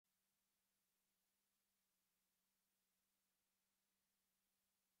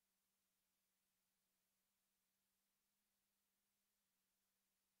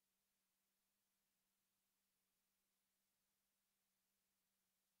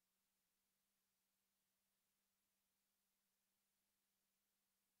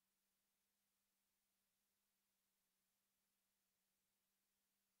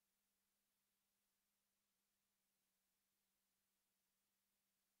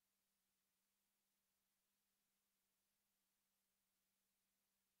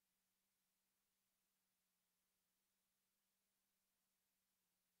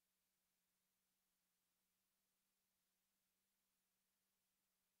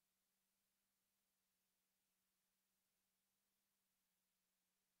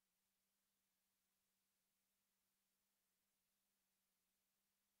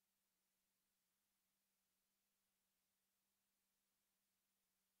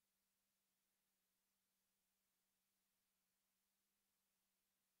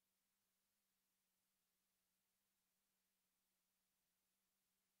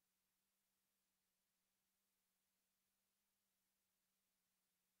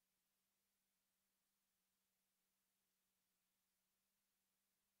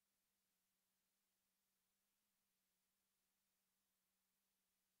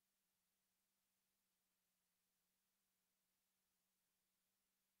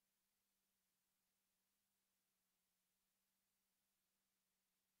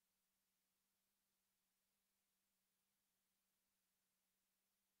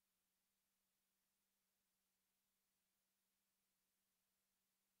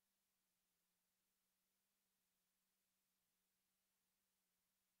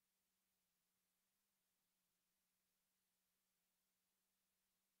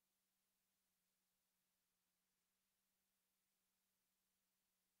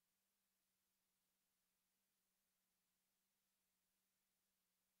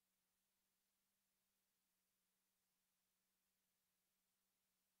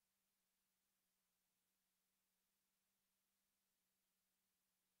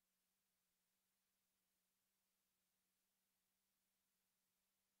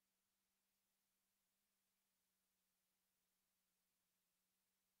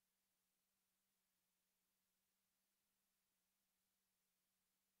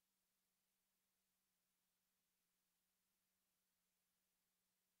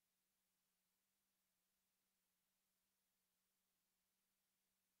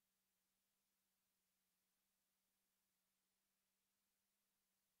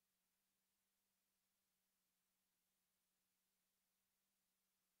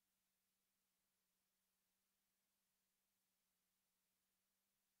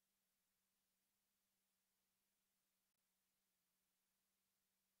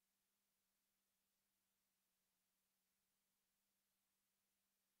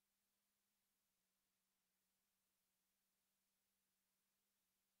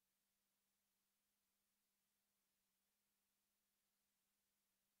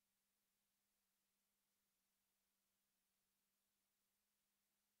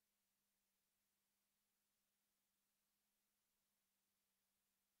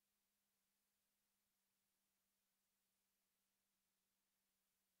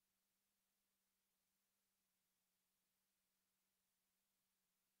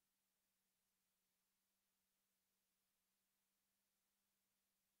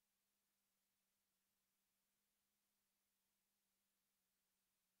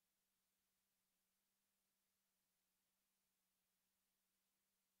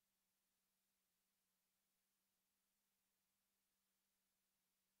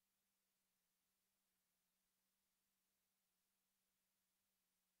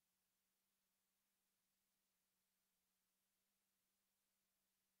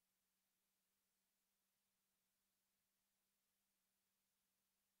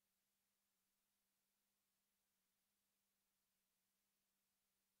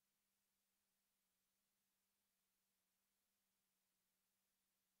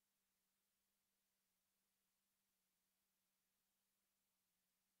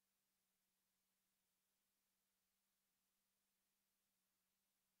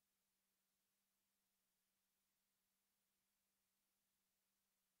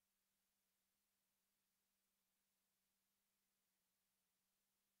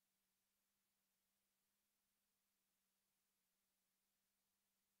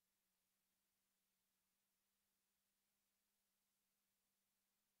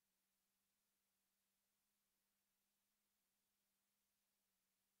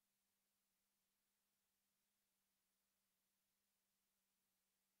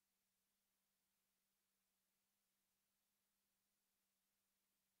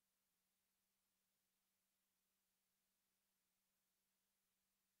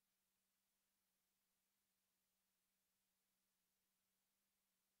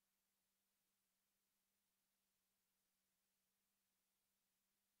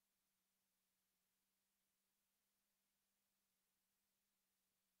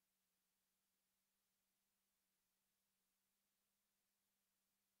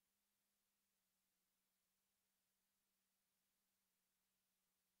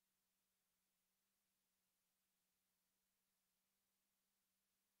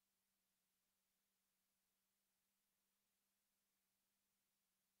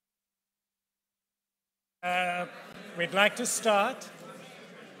Uh, we'd like to start.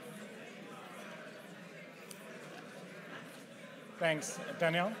 Thanks.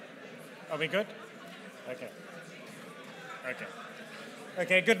 Daniel, are we good? Okay.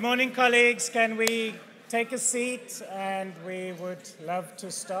 Okay, good morning, colleagues. Can we take a seat? And we would love to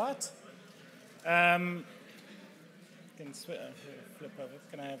start. Can flip over.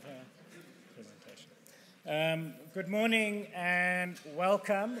 Can I have a presentation? Good morning and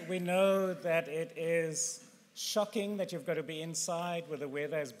welcome. We know that it is shocking that you've got to be inside with the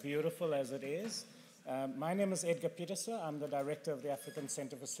weather as beautiful as it is. My name is Edgar Petersen. I'm the director of the African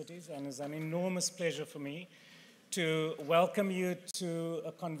Centre for Cities, and it's an enormous pleasure for me to welcome you to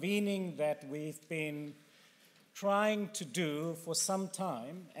a convening that we've been trying to do for some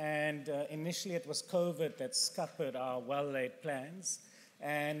time, and initially it was COVID that scuppered our well-laid plans.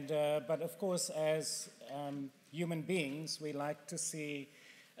 But of course, as human beings, we like to see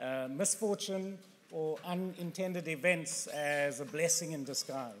misfortune or unintended events as a blessing in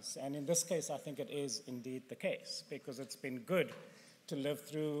disguise. And in this case, I think it is indeed the case, because it's been good to live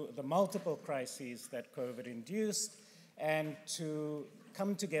through the multiple crises that COVID induced and to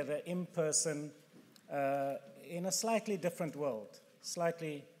come together in person in a slightly different world,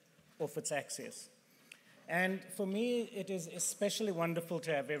 slightly off its axis. And for me, it is especially wonderful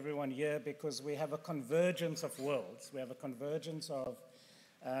to have everyone here because we have a convergence of worlds. We have a convergence of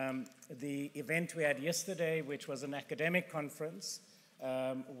the event we had yesterday, which was an academic conference,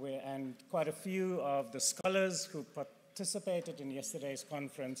 and quite a few of the scholars who participated in yesterday's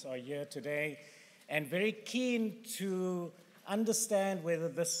conference are here today and very keen to understand whether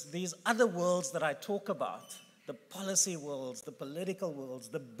these other worlds that I talk about, the policy worlds, the political worlds,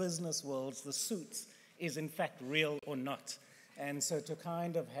 the business worlds, the suits, is in fact real or not. And so to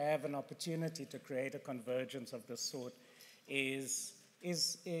kind of have an opportunity to create a convergence of this sort is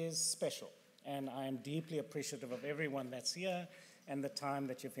special. And I am deeply appreciative of everyone that's here and the time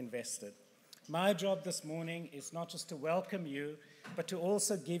that you've invested. My job this morning is not just to welcome you, but to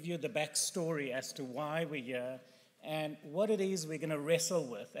also give you the backstory as to why we're here and what it is we're going to wrestle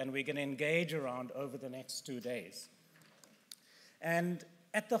with and we're going to engage around over the next 2 days. And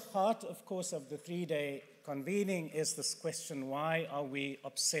at the heart, of course, of the 3-day convening is this question: why are we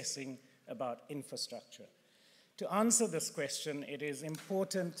obsessing about infrastructure? To answer this question, it is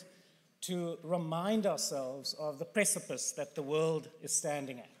important to remind ourselves of the precipice that the world is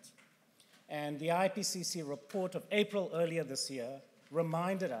standing at. And the IPCC report of April earlier this year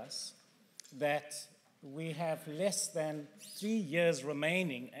reminded us that we have less than 3 years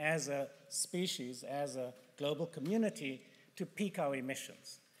remaining as a species, as a global community, to peak our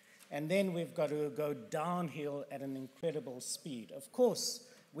emissions. And then we've got to go downhill at an incredible speed. Of course,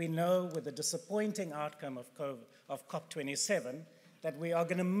 we know with the disappointing outcome of COP27 that we are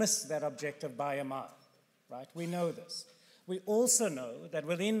going to miss that objective by a mile, right? We know this. We also know that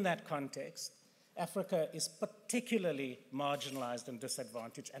within that context, Africa is particularly marginalized and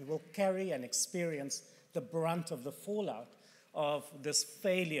disadvantaged and will carry and experience the brunt of the fallout of this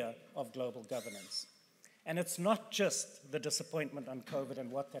failure of global governance. And it's not just the disappointment on COVID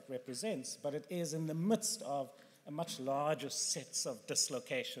and what that represents, but it is in the midst of a much larger sets of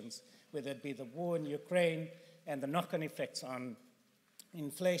dislocations, whether it be the war in Ukraine and the knock-on effects on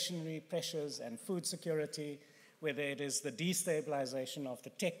inflationary pressures and food security, whether it is the destabilization of the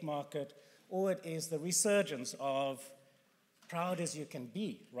tech market, or it is the resurgence of proud as you can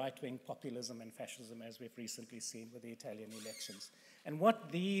be right-wing populism and fascism, as we've recently seen with the Italian elections. And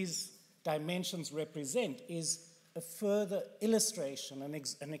what these dimensions represent is a further illustration,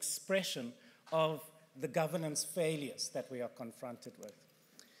 an expression of the governance failures that we are confronted with.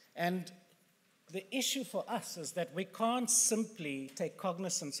 And the issue for us is that we can't simply take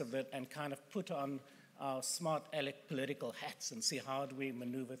cognizance of it and kind of put on our smart aleck political hats and see how do we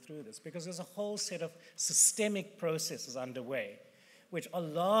maneuver through this, because there's a whole set of systemic processes underway which are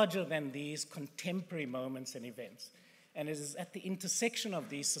larger than these contemporary moments and events. And it is at the intersection of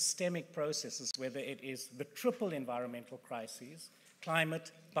these systemic processes, whether it is the triple environmental crises,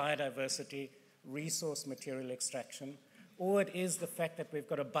 climate, biodiversity, resource material extraction, or it is the fact that we've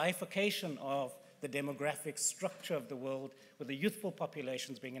got a bifurcation of the demographic structure of the world, with the youthful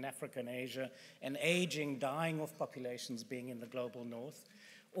populations being in Africa and Asia, and aging, dying off populations being in the global north,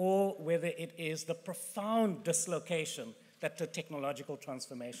 or whether it is the profound dislocation that the technological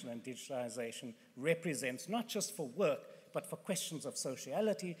transformation and digitalization represents, not just for work, but for questions of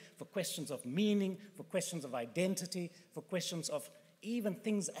sociality, for questions of meaning, for questions of identity, for questions of even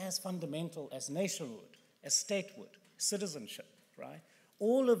things as fundamental as nationhood, as statehood, citizenship, right?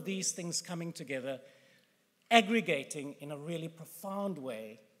 All of these things coming together, aggregating in a really profound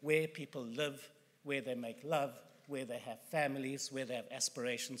way where people live, where they make love, where they have families, where they have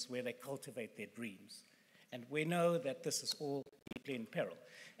aspirations, where they cultivate their dreams. And we know that this is all deeply in peril.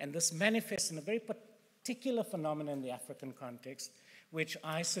 And this manifests in a very particular phenomenon in the African context, which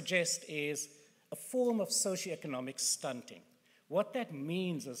I suggest is a form of socioeconomic stunting. What that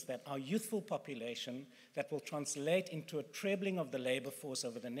means is that our youthful population that will translate into a trebling of the labor force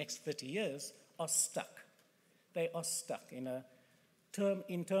over the next 30 years are stuck. They are stuck in a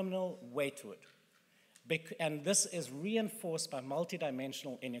terminal waithood. And this is reinforced by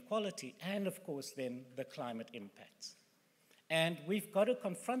multidimensional inequality and, of course, then the climate impacts. And we've got to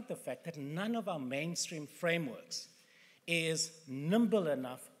confront the fact that none of our mainstream frameworks is nimble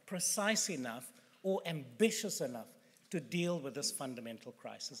enough, precise enough, or ambitious enough to deal with this fundamental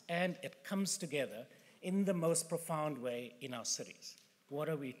crisis. And it comes together in the most profound way in our cities. What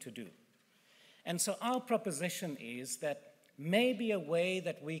are we to do? And so our proposition is that maybe a way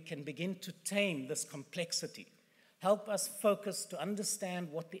that we can begin to tame this complexity, help us focus to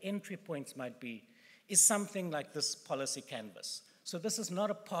understand what the entry points might be, is something like this policy canvas. So this is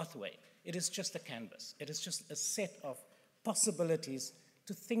not a pathway, it is just a canvas. It is just a set of possibilities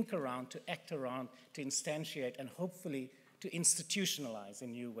to think around, to act around, to instantiate, and hopefully to institutionalize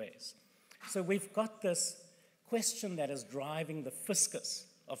in new ways. So we've got this question that is driving the fiscus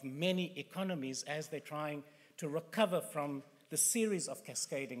of many economies as they're trying to recover from the series of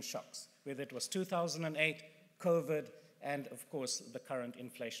cascading shocks, whether it was 2008, COVID, and of course the current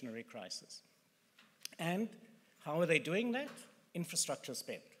inflationary crisis. And how are they doing that? Infrastructure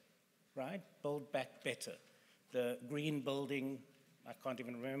spend, right? Build back better. The green building, I can't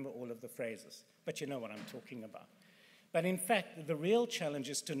even remember all of the phrases, but you know what I'm talking about. But in fact, the real challenge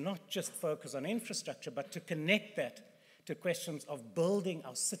is to not just focus on infrastructure, but to connect that to questions of building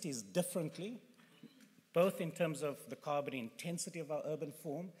our cities differently, both in terms of the carbon intensity of our urban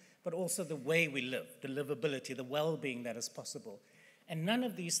form, but also the way we live, the livability, the well-being that is possible. And none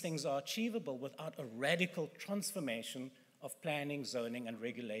of these things are achievable without a radical transformation of planning, zoning, and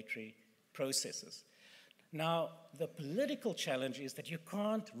regulatory processes. Now, the political challenge is that you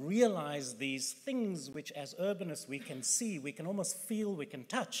can't realize these things which as urbanists we can see, we can almost feel, we can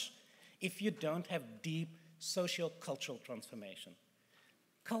touch, if you don't have deep socio-cultural transformation.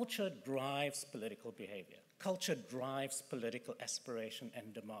 Culture drives political behavior. Culture drives political aspiration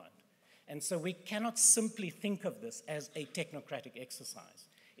and demand. And so we cannot simply think of this as a technocratic exercise.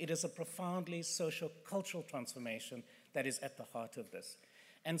 It is a profoundly socio-cultural transformation that is at the heart of this.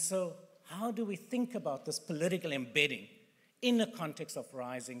 And so how do we think about this political embedding in a context of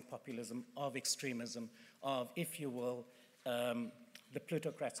rising populism, of extremism, of, if you will, the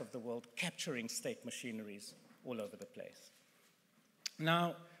plutocrats of the world capturing state machineries all over the place?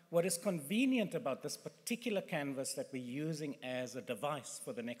 Now, what is convenient about this particular canvas that we're using as a device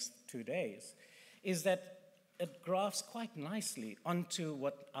for the next 2 days is that it graphs quite nicely onto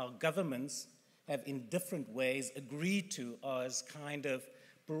what our governments have in different ways agreed to as kind of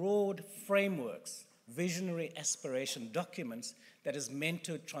broad frameworks, visionary aspiration documents that is meant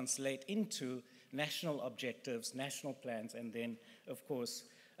to translate into national objectives, national plans, and then, of course,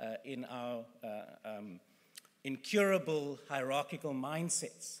 in our incurable hierarchical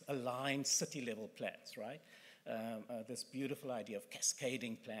mindsets, aligned city-level plans, right? This beautiful idea of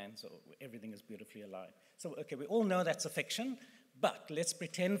cascading plans, or everything is beautifully aligned. So, okay, we all know that's a fiction, but let's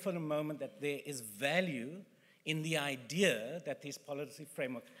pretend for a moment that there is value in the idea that these policy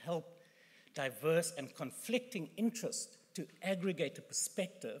frameworks help diverse and conflicting interests to aggregate a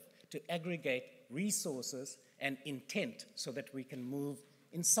perspective, to aggregate resources and intent so that we can move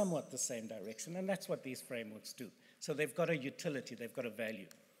in somewhat the same direction. And that's what these frameworks do. So they've got a utility, they've got a value.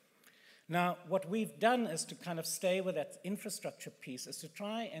 Now, what we've done is to kind of stay with that infrastructure piece, is to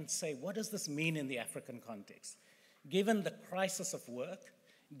try and say, what does this mean in the African context? Given the crisis of work,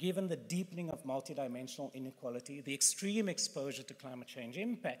 given the deepening of multidimensional inequality, the extreme exposure to climate change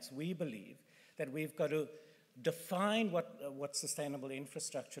impacts, we believe that we've got to define what sustainable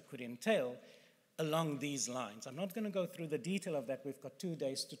infrastructure could entail along these lines. I'm not going to go through the detail of that. We've got 2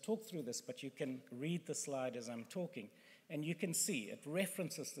 days to talk through this, but you can read the slide as I'm talking, and you can see it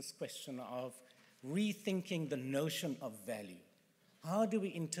references this question of rethinking the notion of value. How do we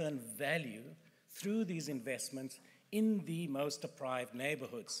in turn value through these investments in the most deprived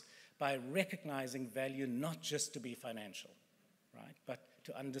neighborhoods by recognizing value not just to be financial, right, but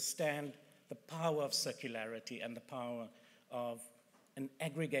to understand the power of circularity and the power of an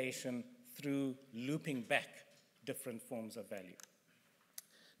aggregation through looping back different forms of value.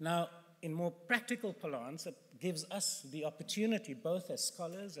 Now, in more practical parlance, it gives us the opportunity, both as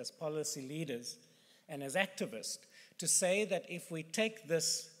scholars, as policy leaders, and as activists, to say that if we take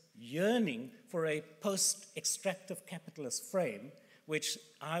this yearning for a post-extractive capitalist frame, which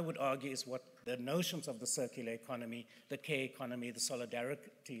I would argue is what the notions of the circular economy, the care economy, the solidarity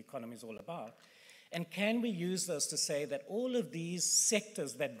economy is all about. And can we use those to say that all of these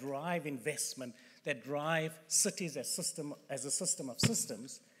sectors that drive investment, that drive cities as a system of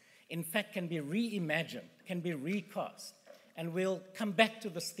systems, in fact can be reimagined, can be recast. And we'll come back to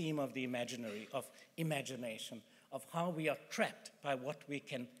this theme of the imaginary, of imagination, of how we are trapped by what we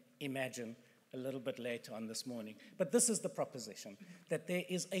can imagine a little bit later on this morning. But this is the proposition, that there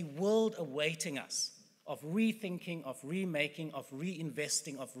is a world awaiting us of rethinking, of remaking, of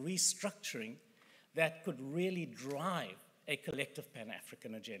reinvesting, of restructuring that could really drive a collective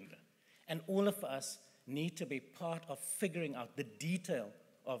Pan-African agenda. And all of us need to be part of figuring out the detail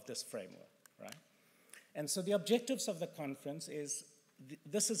of this framework, right? And so the objectives of the conference is,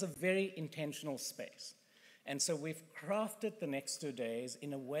 this is a very intentional space. And so we've crafted the next 2 days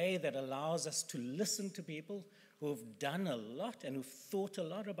in a way that allows us to listen to people who've done a lot and who've thought a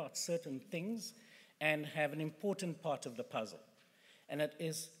lot about certain things and have an important part of the puzzle. And it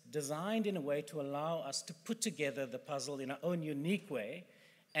is designed in a way to allow us to put together the puzzle in our own unique way.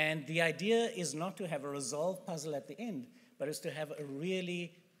 And the idea is not to have a resolved puzzle at the end, but is to have a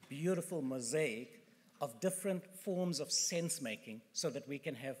really beautiful mosaic of different forms of sense-making so that we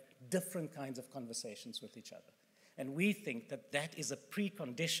can have different kinds of conversations with each other. And we think that that is a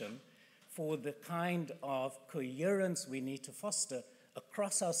precondition for the kind of coherence we need to foster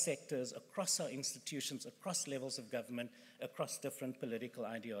across our sectors, across our institutions, across levels of government, across different political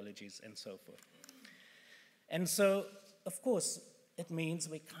ideologies, and so forth. And so, of course, it means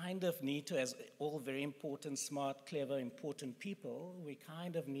we kind of need to, as all very important, smart, clever, important people, we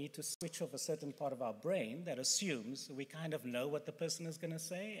kind of need to switch off a certain part of our brain that assumes we kind of know what the person is going to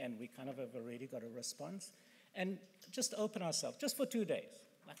say and we kind of have already got a response, and just open ourselves, just for 2 days,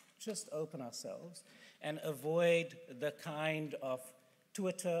 like just open ourselves and avoid the kind of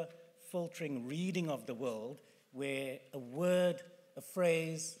Twitter filtering reading of the world where a word, a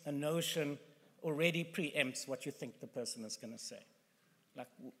phrase, a notion already preempts what you think the person is going to say. Like,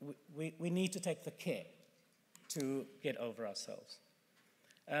 we need to take the care to get over ourselves.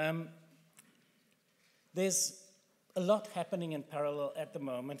 There's a lot happening in parallel at the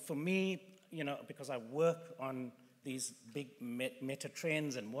moment. For me, you know, because I work on these big meta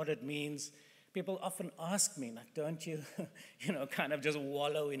trends and what it means, people often ask me, like, don't you, you know, kind of just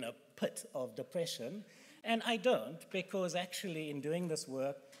wallow in a pit of depression? And I don't, because actually in doing this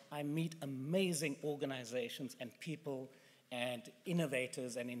work, I meet amazing organizations and people and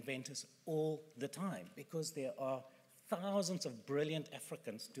innovators and inventors all the time, because there are thousands of brilliant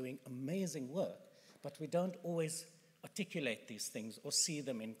Africans doing amazing work, but we don't always articulate these things or see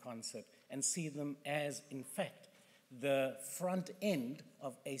them in concert and see them as, in fact, the front end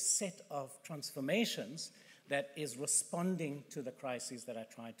of a set of transformations that is responding to the crises that I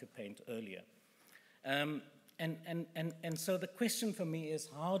tried to paint earlier. And so the question for me is,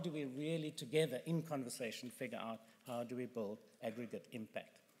 how do we really together in conversation figure out how do we build aggregate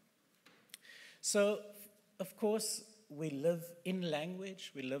impact? So, of course, we live in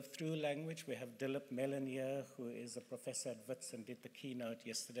language, we live through language. We have Dilip Mellon here, who is a professor at Wits and did the keynote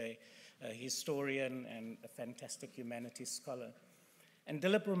yesterday, a historian and a fantastic humanities scholar. And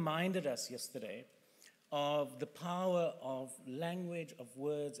Dilip reminded us yesterday of the power of language, of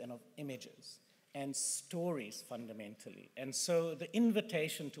words, and of images, and stories fundamentally. And so the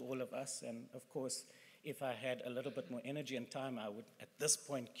invitation to all of us, and of course, if I had a little bit more energy and time, I would, at this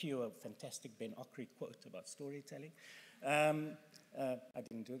point, cue a fantastic Ben Okri quote about storytelling. I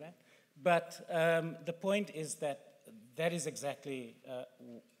didn't do that. But the point is that that is exactly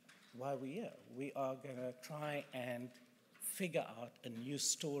why we're here. We are going to try and figure out a new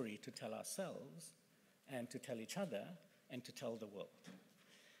story to tell ourselves and to tell each other and to tell the world.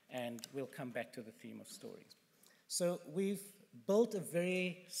 And we'll come back to the theme of stories. So we've built a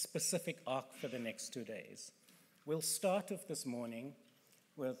very specific arc for the next 2 days. We'll start off this morning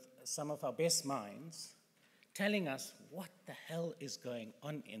with some of our best minds telling us what the hell is going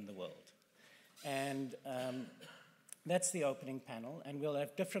on in the world. And that's the opening panel, and we'll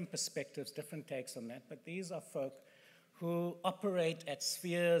have different perspectives, different takes on that, but these are folk who operate at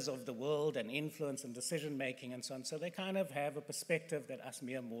spheres of the world and influence and decision-making and so on, so they kind of have a perspective that us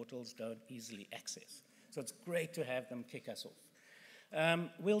mere mortals don't easily access. So it's great to have them kick us off.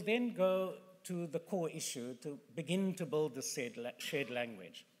 We'll then go to the core issue to begin to build the shared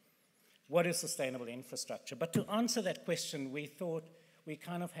language. What is sustainable infrastructure? But to answer that question, we thought we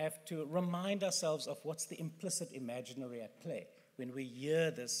kind of have to remind ourselves of what's the implicit imaginary at play when we hear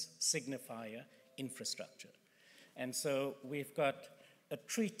this signifier infrastructure. And so we've got a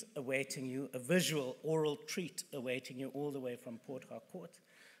treat awaiting you, a visual, oral treat awaiting you all the way from Port Harcourt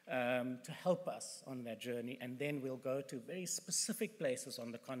to help us on that journey. And then we'll go to very specific places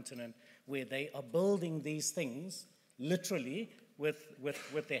on the continent where they are building these things literally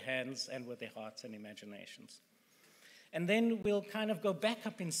with their hands and with their hearts and imaginations. And then we'll kind of go back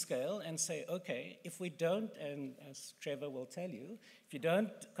up in scale and say, okay, if we don't, and as Trevor will tell you, if you don't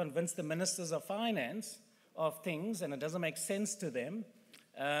convince the ministers of finance of things and it doesn't make sense to them,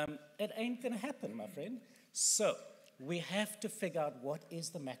 it ain't going to happen, my friend. So we have to figure out what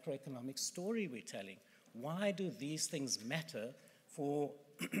is the macroeconomic story we're telling. Why do these things matter for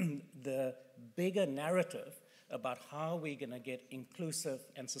the bigger narrative about how we're going to get inclusive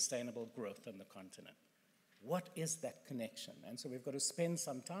and sustainable growth on the continent? What is that connection? And so we've got to spend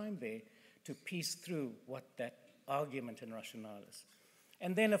some time there to piece through what that argument and rationale is.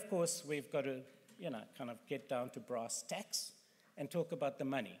 And then, of course, we've got to, kind of get down to brass tacks and talk about the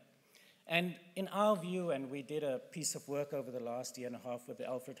money. And in our view, and we did a piece of work over the last year and a half with the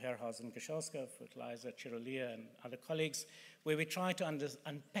Alfred Herrhausen Gesellschaft, with Liza Chirolia and other colleagues, where we try to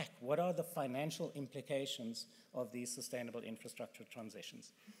unpack what are the financial implications of these sustainable infrastructure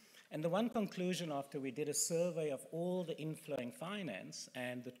transitions. And the one conclusion after we did a survey of all the inflowing finance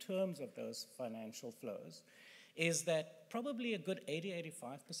and the terms of those financial flows is that probably a good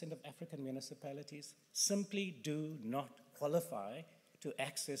 80–85% of African municipalities simply do not qualify to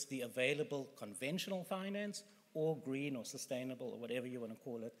access the available conventional finance or green or sustainable or whatever you want to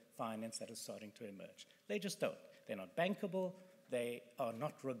call it, finance that is starting to emerge. They just don't. They're not bankable. They are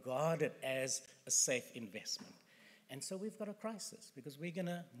not regarded as a safe investment. And so we've got a crisis because we're going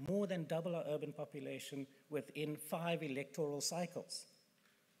to more than double our urban population within 5 electoral cycles,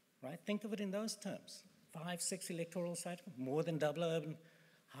 right? Think of it in those terms. 5, 6 electoral cycles, more than double our urban.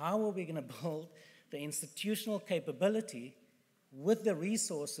 How are we going to build the institutional capability with the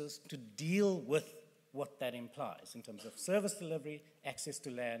resources to deal with what that implies in terms of service delivery, access to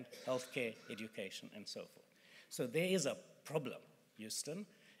land, healthcare, education, and so forth? So there is a problem, Houston,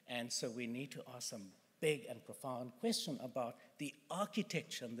 and so we need to ask some big and profound question about the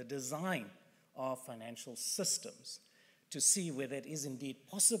architecture and the design of financial systems to see whether it is indeed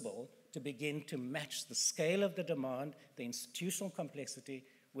possible to begin to match the scale of the demand, the institutional complexity,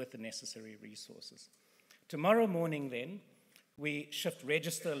 with the necessary resources. Tomorrow morning, then, we shift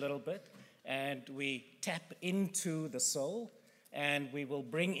register a little bit and we tap into the soul, and we will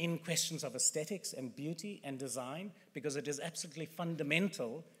bring in questions of aesthetics and beauty and design, because it is absolutely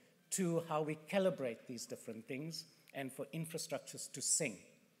fundamental to how we calibrate these different things. And for infrastructures to sing,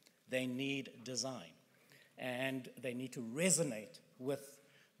 they need design, and they need to resonate with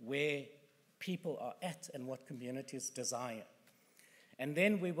where people are at and what communities desire. And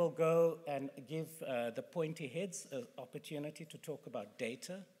then we will go and give the pointy heads an opportunity to talk about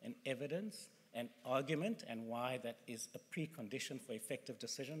data and evidence and argument and why that is a precondition for effective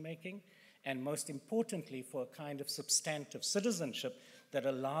decision making, and most importantly, for a kind of substantive citizenship that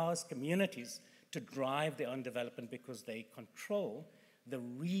allows communities to drive their own development because they control the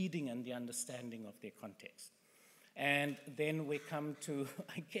reading and the understanding of their context. And then we come to,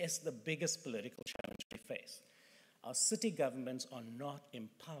 I guess, the biggest political challenge we face. Our city governments are not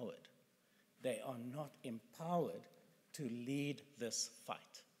empowered. They are not empowered to lead this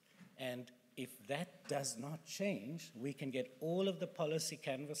fight. And if that does not change, we can get all of the policy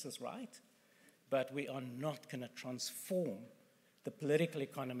canvases right, but we are not going to transform the political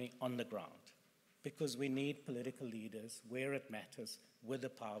economy on the ground, because we need political leaders where it matters, with the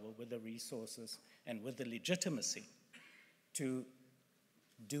power, with the resources, and with the legitimacy to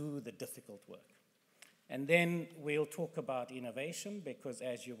do the difficult work. And then we'll talk about innovation, because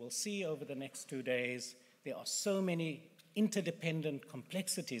as you will see over the next 2 days, there are so many interdependent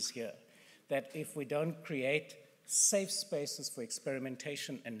complexities here that if we don't create safe spaces for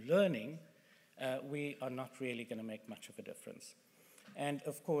experimentation and learning, we are not really going to make much of a difference. And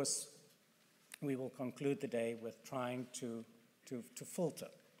of course, we will conclude the day with trying to filter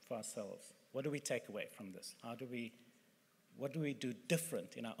for ourselves. What do we take away from this? What do we do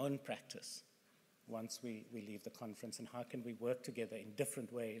different in our own practice once we leave the conference, and how can we work together in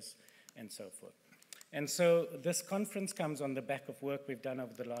different ways, and so forth? And so this conference comes on the back of work we've done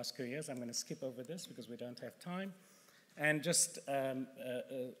over the last few years. I'm going to skip over this because we don't have time, and just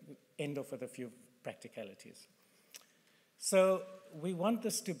end off with a few practicalities. So we want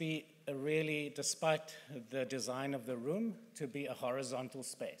this to be a really, despite the design of the room, to be a horizontal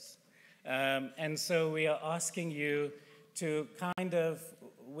space. And so we are asking you to kind of,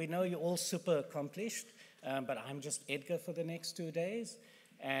 we know you're all super accomplished, but I'm just Edgar for the next 2 days,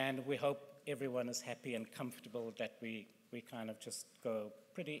 and we hope everyone is happy and comfortable that we we kind of just go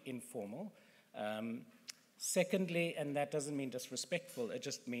pretty informal. Secondly, and that doesn't mean disrespectful, it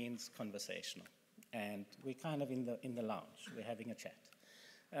just means conversational. And we're kind of in the lounge, we're having a chat.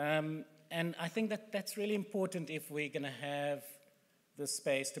 And I think that that's really important if we're going to have the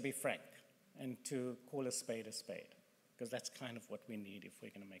space to be frank and to call a spade, because that's kind of what we need if we're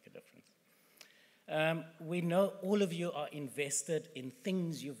going to make a difference. We know all of you are invested in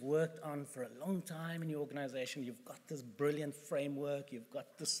things you've worked on for a long time in your organization. You've got this brilliant framework, you've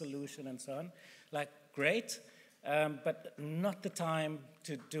got the solution and so on. Like, great, but not the time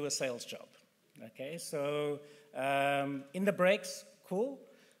to do a sales job. Okay, so in the breaks, cool.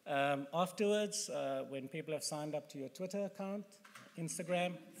 Afterwards, when people have signed up to your Twitter account,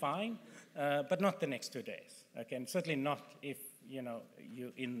 Instagram, fine, but not the next 2 days. Okay, and certainly not if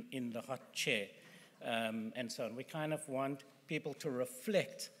you're in the hot chair and so on. We kind of want people to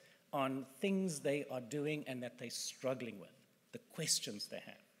reflect on things they are doing and that they're struggling with, the questions they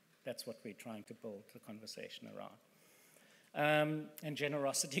have. That's what we're trying to build the conversation around. And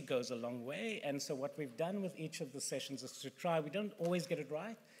generosity goes a long way. And so what we've done with each of the sessions is to try, we don't always get it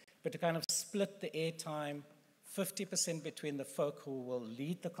right, but to kind of split the airtime 50% between the folk who will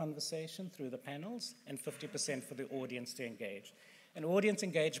lead the conversation through the panels and 50% for the audience to engage. And audience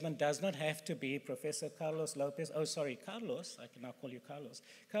engagement does not have to be Professor Carlos Lopes. Oh, sorry, Carlos. I can now call you Carlos.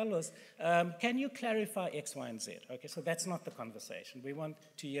 Carlos, can you clarify X, Y, and Z? Okay, so that's not the conversation. We want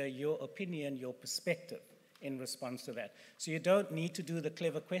to hear your opinion, your perspective in response to that. So you don't need to do the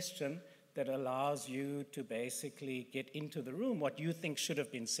clever question that allows you to basically get into the room what you think should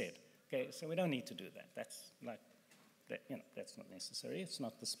have been said. Okay, so we don't need to do that. That's like, that's not necessary. It's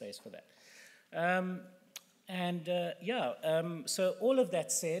not the space for that. So all of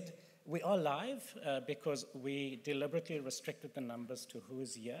that said, we are live because we deliberately restricted the numbers to who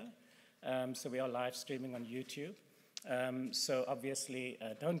is here. So we are live streaming on YouTube. So obviously,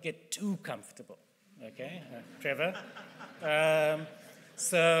 don't get too comfortable, okay, Trevor?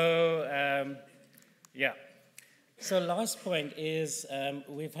 So last point is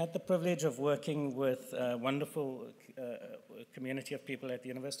we've had the privilege of working with a wonderful community of people at the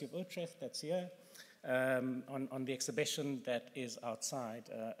University of Utrecht that's here on the exhibition that is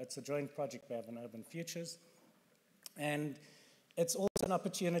outside. It's a joint project we have in Urban Futures. And it's also an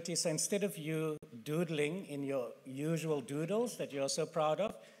opportunity, so instead of you doodling in your usual doodles that you're so proud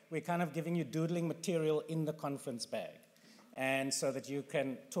of, we're kind of giving you doodling material in the conference bag. And so that you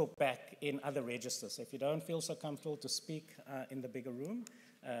can talk back in other registers. So if you don't feel so comfortable to speak in the bigger room,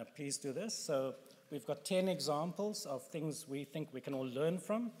 please do this. So we've got 10 examples of things we think we can all learn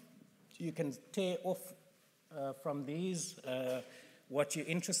from. You can tear off from these what you're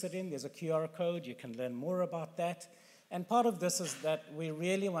interested in. There's a QR code. You can learn more about that. And part of this is that we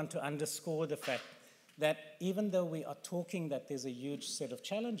really want to underscore the fact that even though we are talking that there's a huge set of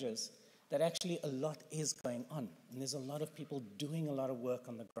challenges, that actually a lot is going on. And there's a lot of people doing a lot of work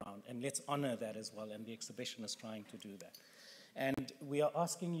on the ground. And let's honor that as well. And the exhibition is trying to do that. And we are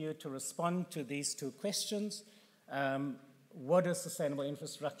asking you to respond to these two questions. What does sustainable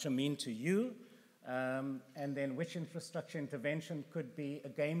infrastructure mean to you? And then which infrastructure intervention could be a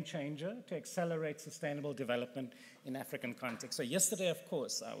game changer to accelerate sustainable development in African context? So yesterday, of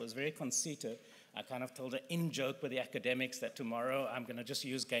course, I was very conceited. I kind of told an in-joke with the academics that tomorrow I'm going to just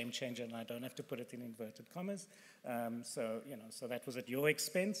use game changer and I don't have to put it in inverted commas. So that was at your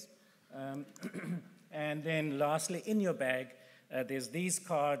expense. And then lastly, in your bag, there's these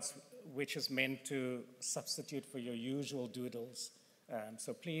cards which is meant to substitute for your usual doodles.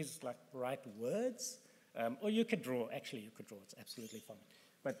 So please write words, or you could draw. Actually, you could draw. It's absolutely fine.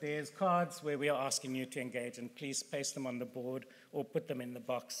 But there's cards where we are asking you to engage, and please paste them on the board or put them in the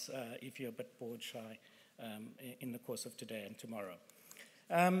box if you're a bit board shy in the course of today and tomorrow.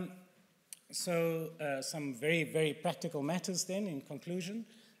 Some very, very practical matters then in conclusion.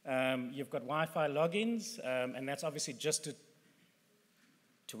 You've got Wi-Fi logins, and that's obviously just to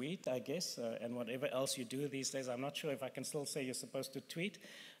tweet, I guess, and whatever else you do these days. I'm not sure if I can still say you're supposed to tweet.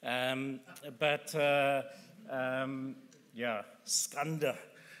 Skanda.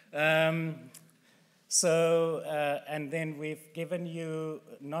 And then we've given you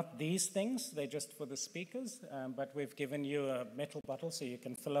not these things, they're just for the speakers, but we've given you a metal bottle so you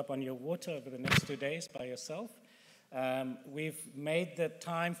can fill up on your water over the next 2 days by yourself. We've made the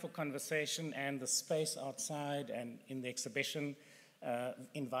time for conversation and the space outside and in the exhibition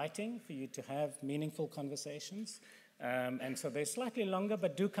inviting for you to have meaningful conversations. And so they're slightly longer,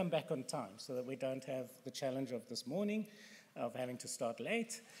 but do come back on time so that we don't have the challenge of this morning of having to start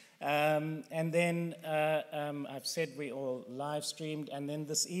late. And then I've said we all live streamed, and then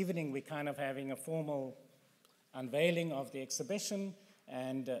this evening we're kind of having a formal unveiling of the exhibition,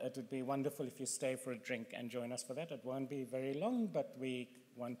 and it would be wonderful if you stay for a drink and join us for that. It won't be very long, but we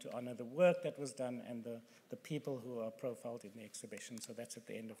want to honor the work that was done and the people who are profiled in the exhibition. So that's at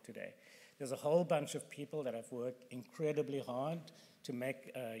the end of today. There's a whole bunch of people that have worked incredibly hard to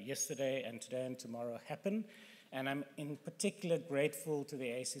make yesterday and today and tomorrow happen. And I'm in particular grateful to the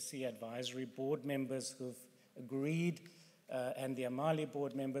ACC Advisory Board members who've agreed, and the Amali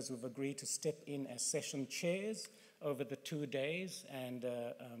board members who've agreed to step in as session chairs over the 2 days. And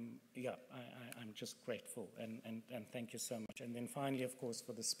I'm just grateful, and thank you so much. And then finally, of course,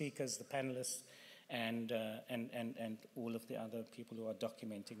 for the speakers, the panelists, and all of the other people who are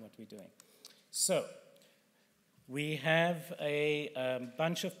documenting what we're doing. So we have a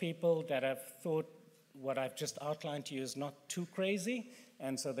bunch of people that have thought what I've just outlined to you is not too crazy,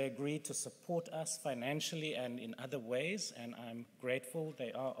 and so they agreed to support us financially and in other ways, and I'm grateful.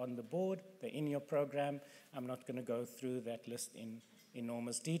 They are on the board, they're in your program. I'm not going to go through that list in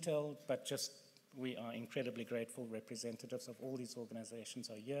enormous detail, but just we are incredibly grateful. Representatives of all these organizations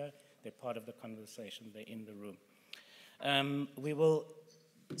are here, they're part of the conversation, they're in the room. We will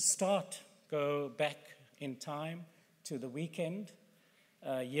go back in time to the weekend,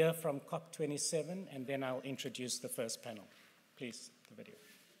 a year from COP27, and then I'll introduce the first panel. Please, the video.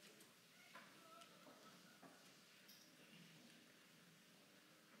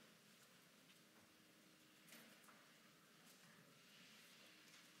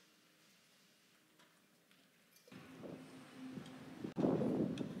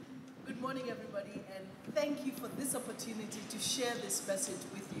 Good morning, everybody, and thank you for this opportunity to share this message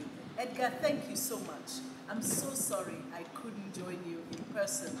with you. Edgar, thank you so much. I'm so sorry I couldn't join you in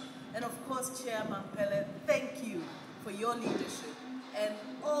person. And of course, Chair Mamphela, thank you for your leadership and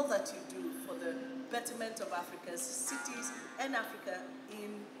all that you do for the betterment of Africa's cities and Africa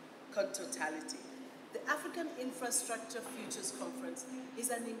in totality. The African Infrastructure Futures Conference is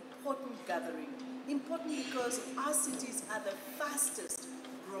an important gathering. Important because our cities are the fastest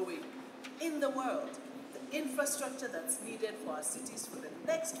growing in the world. The infrastructure that's needed for our cities for the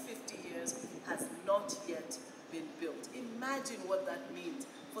next 50 years has not yet been built. Imagine what that means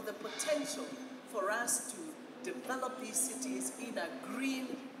for the potential for us to develop these cities in a green,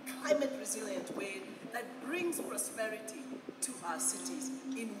 climate-resilient way that brings prosperity to our cities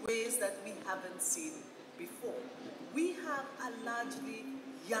in ways that we haven't seen before. We have a largely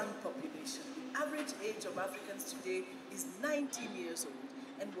young population. The average age of Africans today is 19 years old.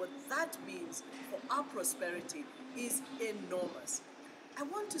 And what that means for our prosperity is enormous. I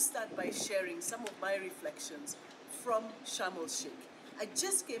want to start by sharing some of my reflections from Sharm el-Sheikh. I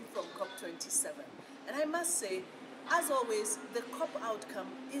just came from COP27, and I must say, as always, the COP outcome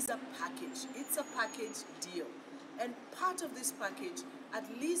is a package. It's a package deal. And part of this package, at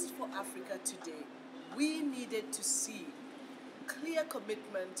least for Africa today, we needed to see clear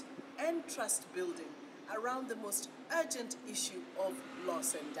commitment and trust building around the most urgent issue of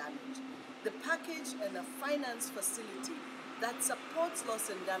loss and damage. The package and a finance facility that supports loss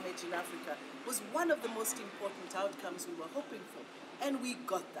and damage in Africa was one of the most important outcomes we were hoping for, and we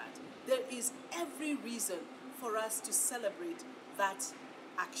got that. There is every reason for us to celebrate that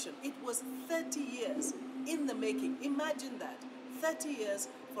action. It was 30 years in the making. Imagine that, 30 years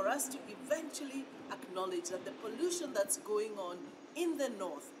for us to eventually acknowledge that the pollution that's going on in the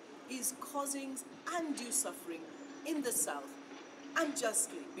north is causing undue suffering in the south,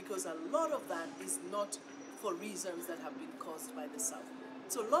 unjustly, because a lot of that is not for reasons that have been caused by the south.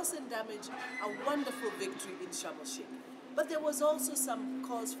 So loss and damage, a wonderful victory in Sharm el-Sheikh. But there was also some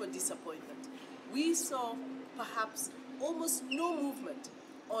cause for disappointment. We saw perhaps almost no movement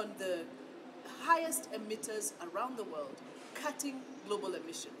on the highest emitters around the world cutting global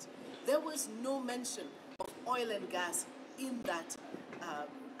emissions. There was no mention of oil and gas in that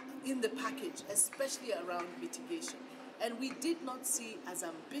in the package, especially around mitigation. And we did not see as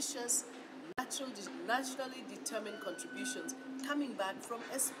ambitious, nationally determined contributions coming back from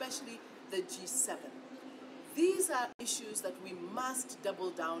especially the G7. These are issues that we must double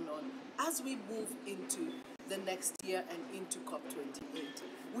down on as we move into the next year and into COP28.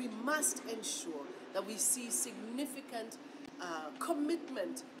 We must ensure that we see significant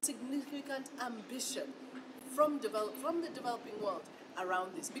commitment, significant ambition from the developing world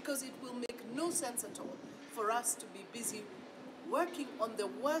around this, because it will make no sense at all for us to be busy working on the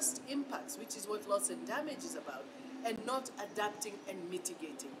worst impacts, which is what loss and damage is about, and not adapting and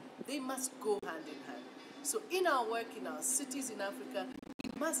mitigating. They must go hand in hand. So in our work in our cities in Africa, we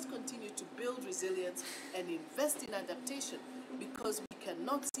must continue to build resilience and invest in adaptation, because we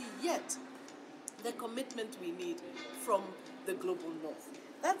cannot see yet the commitment we need from the global north.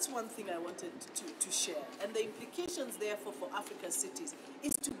 That's one thing I wanted to share. And the implications, therefore, for Africa's cities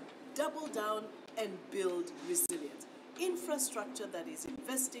is to double down and build resilience. Infrastructure that is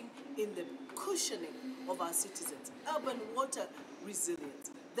investing in the cushioning of our citizens, urban water resilience,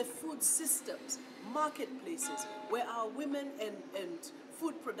 the food systems, marketplaces, where our women and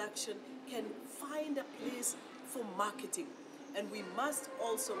food production can find a place for marketing. And we must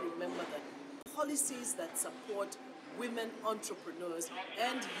also remember that policies that support women entrepreneurs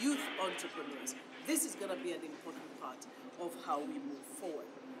and youth entrepreneurs, this is going to be an important part of how we move forward.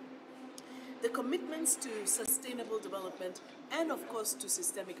 The commitments to sustainable development and, of course, to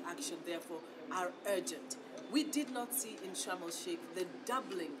systemic action, therefore, are urgent. We did not see in Sharm el-Sheikh the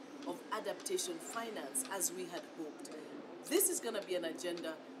doubling of adaptation finance as we had hoped. This is going to be an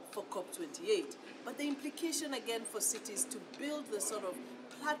agenda for COP28, but the implication again for cities to build the sort of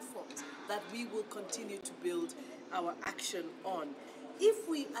platforms that we will continue to build our action on. If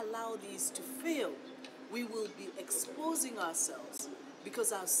we allow these to fail, we will be exposing ourselves,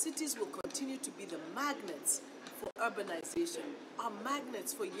 because our cities will continue to be the magnets for urbanization, our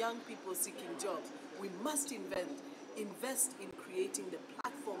magnets for young people seeking jobs. We must invest in creating the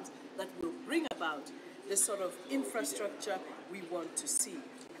platforms that will bring about the sort of infrastructure we want to see.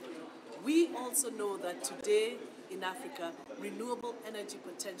 We also know that today in Africa, renewable energy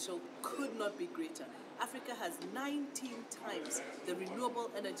potential could not be greater. Africa has 19 times the renewable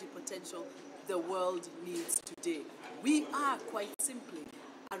energy potential the world needs today. We are quite simply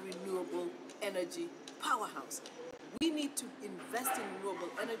a renewable energy powerhouse. We need to invest in renewable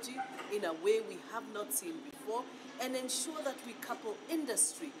energy in a way we have not seen before and ensure that we couple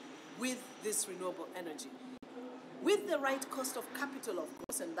industry with this renewable energy, with the right cost of capital, of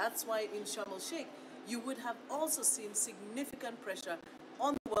course, and that's why in Sharm el-Sheikh you would have also seen significant pressure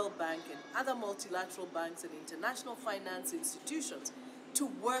on the World Bank and other multilateral banks and international finance institutions to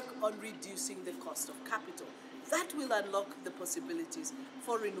work on reducing the cost of capital. That will unlock the possibilities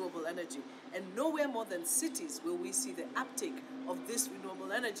for renewable energy. And nowhere more than cities will we see the uptake of this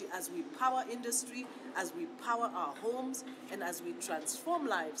renewable energy as we power industry, as we power our homes, and as we transform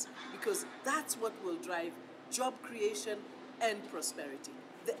lives, because that's what will drive job creation and prosperity.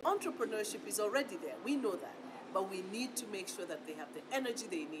 The entrepreneurship is already there, we know that, but we need to make sure that they have the energy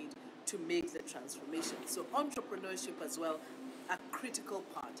they need to make the transformation. So entrepreneurship as well, a critical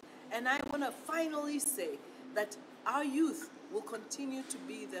part. And I want to finally say that our youth will continue to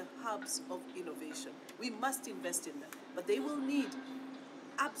be the hubs of innovation. We must invest in them, but they will need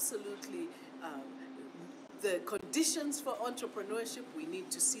absolutely the conditions for entrepreneurship. We need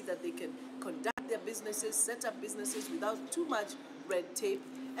to see that they can conduct their businesses, set up businesses without too much red tape,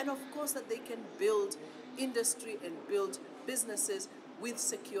 and of course that they can build industry and build businesses with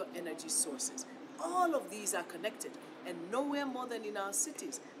secure energy sources. All of these are connected, and nowhere more than in our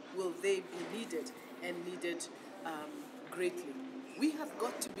cities will they be needed, and needed greatly. We have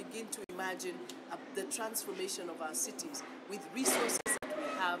got to begin to imagine the transformation of our cities with resources that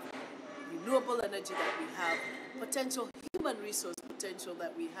we have, renewable energy that we have, potential human resource potential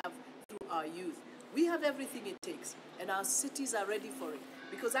that we have through our youth. We have everything it takes, and our cities are ready for it.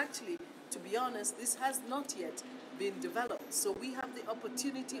 Because actually, to be honest, this has not yet been developed. So we have the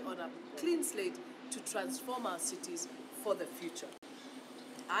opportunity on a clean slate to transform our cities for the future.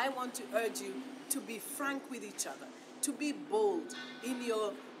 I want to urge you to be frank with each other, to be bold in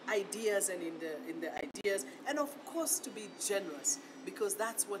your ideas and in the ideas, and of course to be generous, because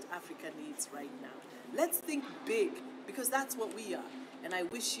that's what Africa needs right now. Let's think big, because that's what we are. And I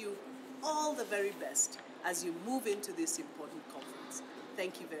wish you all the very best as you move into this important conference.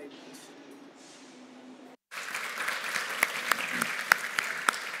 Thank you very much.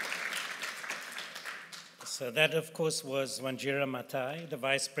 So that, of course, was Wanjira Mathai, the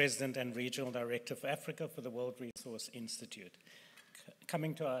Vice President and Regional Director for Africa for the World Resource Institute,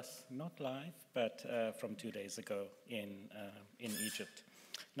 coming to us, not live, but from 2 days ago in Egypt.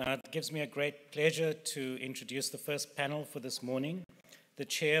 Now, it gives me a great pleasure to introduce the first panel for this morning. The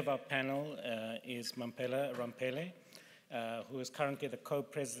chair of our panel is Mamphela Ramphele, who is currently the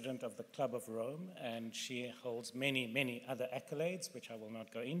co-president of the Club of Rome, and she holds many, many other accolades, which I will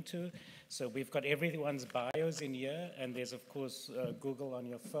not go into. So we've got everyone's bios in here, and there's, of course, Google on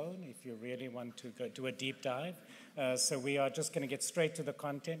your phone if you really want to go do a deep dive. So we are just going to get straight to the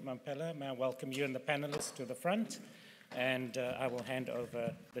content. Mamphela, may I welcome you and the panelists to the front, and I will hand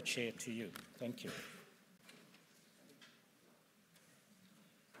over the chair to you. Thank you.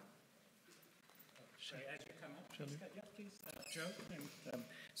 Joe.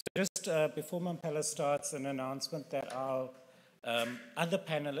 So just before Mamphela starts, an announcement that our other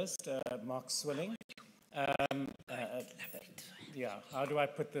panelist, Mark Swilling, yeah, how do I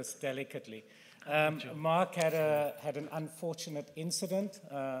put this delicately? Mark had an unfortunate incident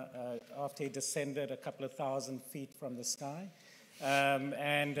after he descended a couple of thousand feet from the sky.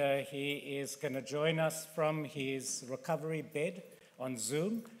 And he is going to join us from his recovery bed on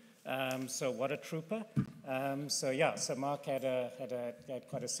Zoom. So what a trooper. So Mark had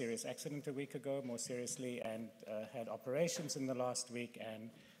quite a serious accident a week ago, more seriously, and had operations in the last week and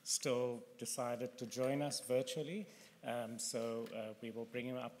still decided to join us virtually. We will bring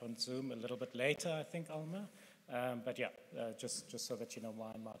him up on Zoom a little bit later, I think, Alma. Just so that you know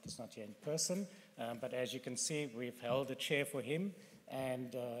why Mark is not here in person. But as you can see, we've held a chair for him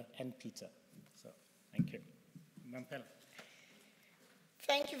and Peter. So thank you. Mamphela.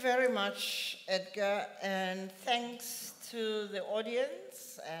 Thank you very much, Edgar, and thanks to the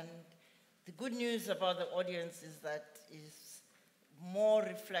audience. And the good news about the audience is that it's more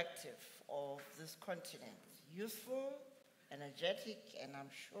reflective of this continent. Youthful, energetic, and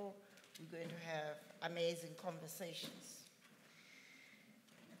I'm sure we're going to have amazing conversations.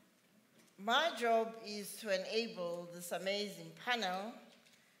 My job is to enable this amazing panel,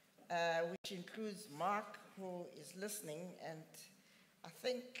 which includes Mark, who is listening, and I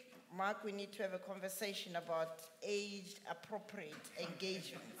think, Mark, we need to have a conversation about age-appropriate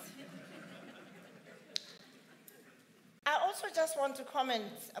engagement. I also just want to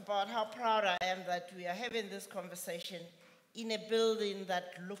comment about how proud I am that we are having this conversation in a building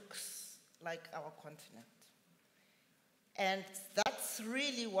that looks like our continent. And that's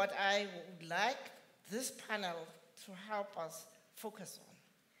really what I would like this panel to help us focus on.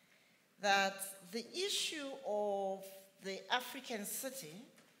 That the issue of the African city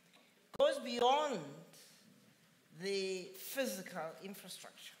goes beyond the physical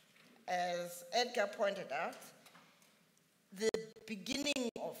infrastructure. As Edgar pointed out, the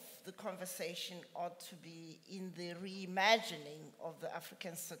beginning of the conversation ought to be in the reimagining of the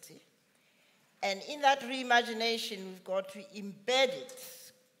African city. And in that reimagination, we've got to embed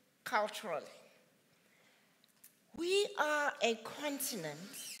it culturally. We are a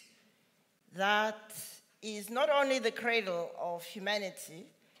continent that is not only the cradle of humanity,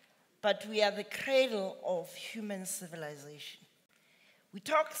 but we are the cradle of human civilization. We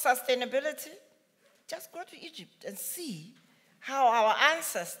talk sustainability, just go to Egypt and see how our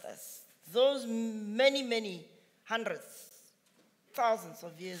ancestors, those many, many hundreds, thousands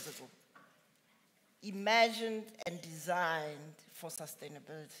of years ago, imagined and designed for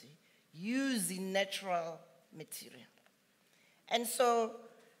sustainability using natural material. And so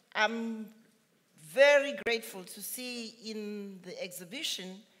I'm very grateful to see in the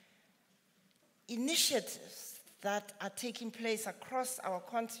exhibition initiatives that are taking place across our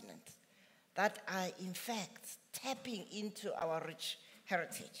continent that are, in fact, tapping into our rich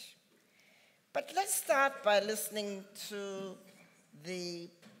heritage. But let's start by listening to the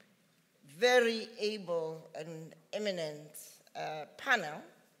very able and eminent panel.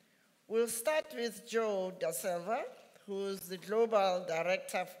 We'll start with Joe Da Silva, who's the Global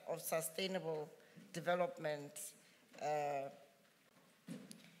Director of Sustainable Development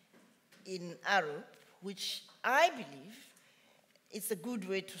in Arup, which I believe is a good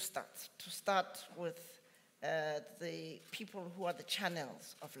way to start with the people who are the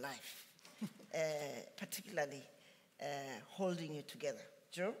channels of life, particularly holding you together.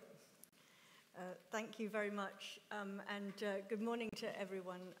 Joe? Thank you very much, and good morning to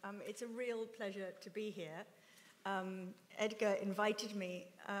everyone. It's a real pleasure to be here. Edgar invited me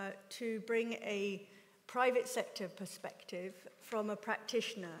to bring a private sector perspective from a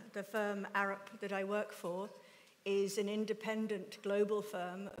practitioner. The firm Arup that I work for is an independent global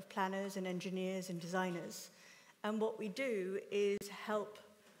firm of planners and engineers and designers. And what we do is help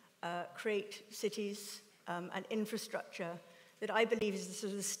create cities and infrastructure that I believe is the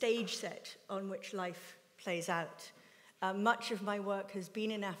sort of the stage set on which life plays out. Much of my work has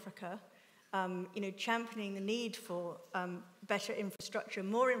been in Africa, championing the need for better infrastructure,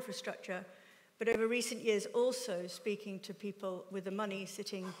 more infrastructure, but over recent years also speaking to people with the money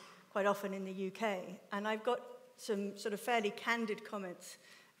sitting quite often in the UK. And I've got some sort of fairly candid comments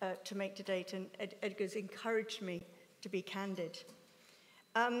to make to date, and Edgar's encouraged me to be candid.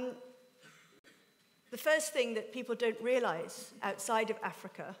 The first thing that people don't realize outside of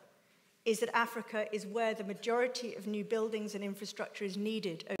Africa is that Africa is where the majority of new buildings and infrastructure is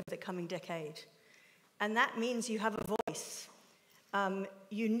needed over the coming decade. And that means you have a voice.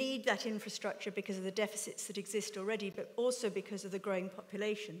 You need that infrastructure because of the deficits that exist already, but also because of the growing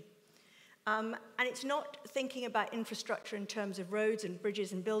population. And it's not thinking about infrastructure in terms of roads and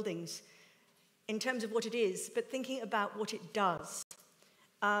bridges and buildings, in terms of what it is, but thinking about what it does.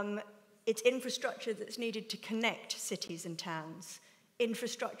 It's infrastructure that's needed to connect cities and towns,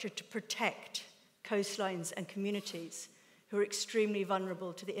 infrastructure to protect coastlines and communities who are extremely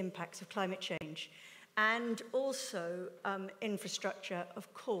vulnerable to the impacts of climate change, and also infrastructure,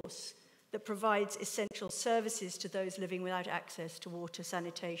 of course, that provides essential services to those living without access to water,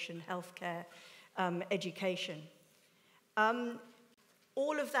 sanitation, healthcare, education.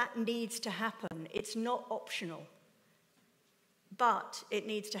 All of that needs to happen. It's not optional. But it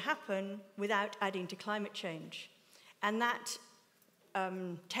needs to happen without adding to climate change. And that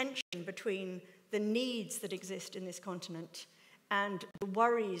tension between the needs that exist in this continent and the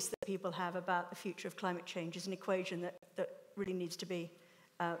worries that people have about the future of climate change is an equation that really needs to be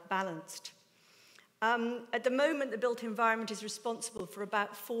balanced. At the moment, the built environment is responsible for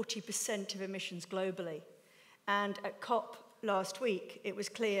about 40% of emissions globally. And at COP last week, it was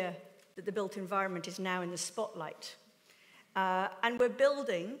clear that the built environment is now in the spotlight. And we're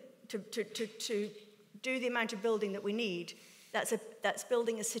building, to do the amount of building that we need, that's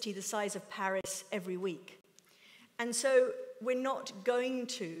building a city the size of Paris every week. And so we're not going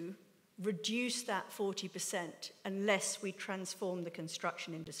to reduce that 40% unless we transform the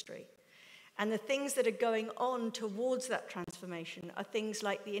construction industry. And the things that are going on towards that transformation are things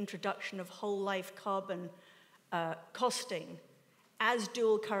like the introduction of whole life carbon costing as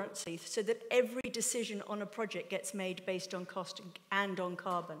dual currency, so that every decision on a project gets made based on cost and on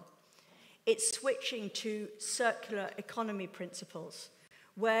carbon. It's switching to circular economy principles,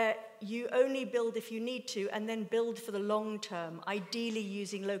 where you only build if you need to, and then build for the long term, ideally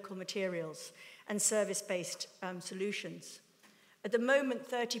using local materials and service-based solutions. At the moment,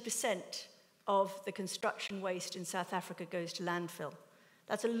 30% of the construction waste in South Africa goes to landfill.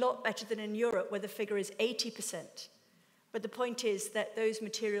 That's a lot better than in Europe, where the figure is 80%. But the point is that those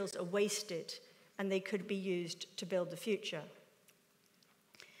materials are wasted and they could be used to build the future.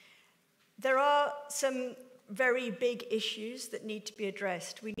 There are some very big issues that need to be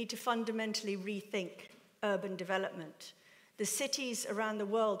addressed. We need to fundamentally rethink urban development. The cities around the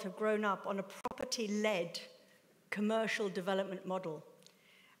world have grown up on a property-led commercial development model.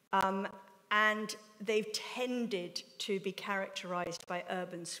 And they've tended to be characterized by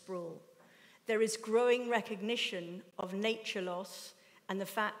urban sprawl. There is growing recognition of nature loss and the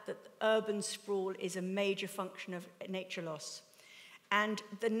fact that urban sprawl is a major function of nature loss. And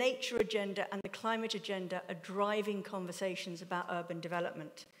the nature agenda and the climate agenda are driving conversations about urban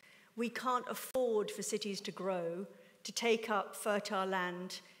development. We can't afford for cities to grow, to take up fertile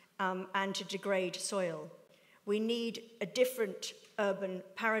land, and to degrade soil. We need a different urban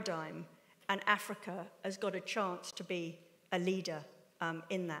paradigm, and Africa has got a chance to be a leader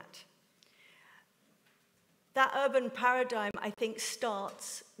in that. That urban paradigm, I think,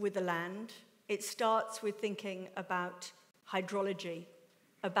 starts with the land. It starts with thinking about hydrology,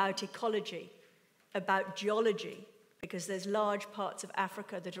 about ecology, about geology, because there's large parts of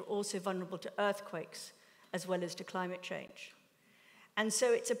Africa that are also vulnerable to earthquakes as well as to climate change. And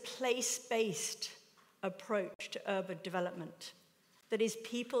so it's a place-based approach to urban development that is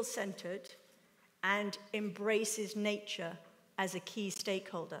people-centered and embraces nature as a key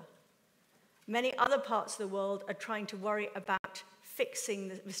stakeholder. Many other parts of the world are trying to worry about fixing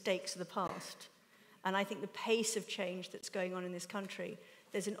the mistakes of the past. And I think the pace of change that's going on in this country,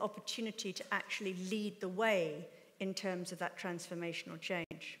 there's an opportunity to actually lead the way in terms of that transformational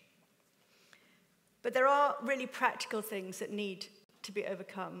change. But there are really practical things that need to be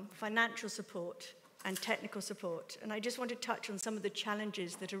overcome: financial support and technical support. And I just want to touch on some of the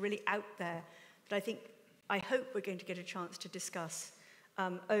challenges that are really out there that I hope we're going to get a chance to discuss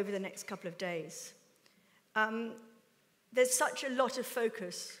over the next couple of days. There's such a lot of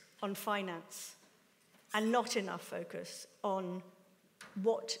focus on finance and not enough focus on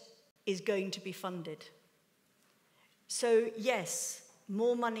what is going to be funded. So yes,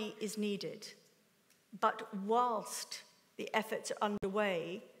 more money is needed, but whilst the efforts are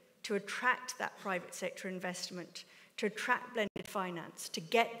underway to attract that private sector investment, to attract blended finance, to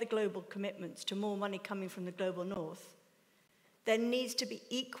get the global commitments to more money coming from the global north, there needs to be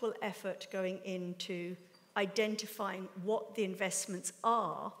equal effort going into identifying what the investments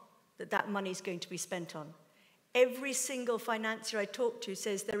are that money is going to be spent on. Every single financier I talk to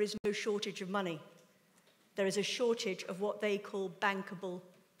says there is no shortage of money. There is a shortage of what they call bankable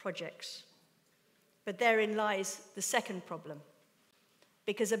projects. But therein lies the second problem,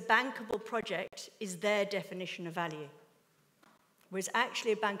 because a bankable project is their definition of value, whereas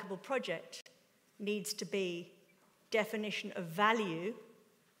actually a bankable project needs to be definition of value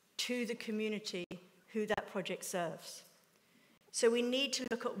to the community who that project serves. So we need to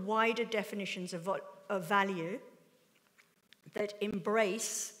look at wider definitions of value that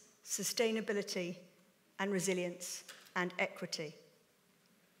embrace sustainability, and resilience and equity.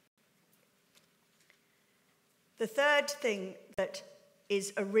 The third thing that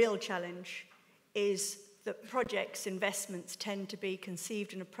is a real challenge is that projects, investments tend to be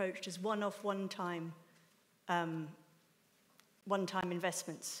conceived and approached as one-off, one-time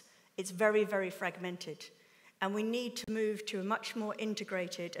investments. It's very, very fragmented. And we need to move to a much more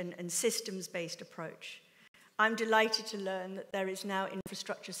integrated and systems-based approach. I'm delighted to learn that there is now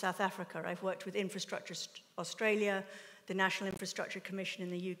Infrastructure South Africa. I've worked with Infrastructure Australia, the National Infrastructure Commission in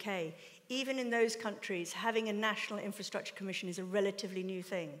the UK. Even in those countries, having a National Infrastructure Commission is a relatively new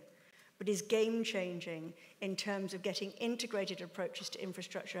thing, but is game-changing in terms of getting integrated approaches to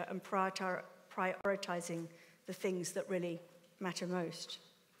infrastructure and prioritizing the things that really matter most.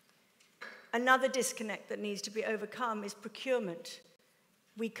 Another disconnect that needs to be overcome is procurement.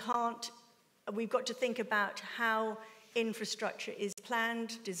 We've got to think about how infrastructure is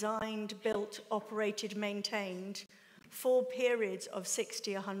planned, designed, built, operated, maintained for periods of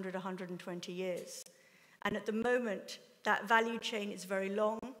 60, 100, 120 years. And at the moment, that value chain is very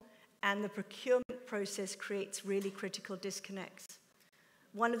long, and the procurement process creates really critical disconnects.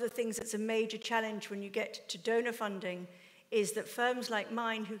 One of the things that's a major challenge when you get to donor funding is that firms like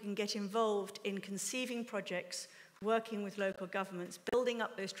mine who can get involved in conceiving projects, working with local governments, building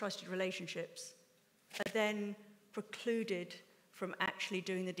up those trusted relationships, are then precluded from actually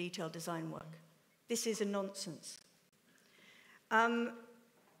doing the detailed design work. This is a nonsense.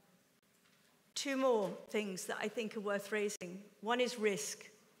 Two more things that I think are worth raising. One is risk.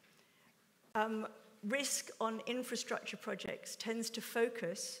 Risk on infrastructure projects tends to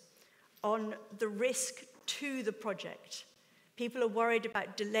focus on the risk to the project. People are worried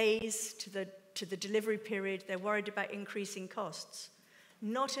about delays to the delivery period. They're worried about increasing costs.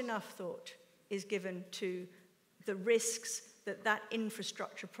 Not enough thought is given to the risks that that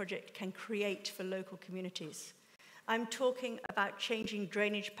infrastructure project can create for local communities. I'm talking about changing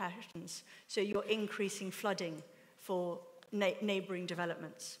drainage patterns, so you're increasing flooding for neighboring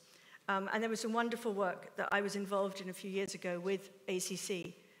developments. And there was some wonderful work that I was involved in a few years ago with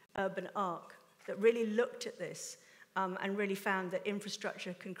ACC, Urban Arc, that really looked at this and really found that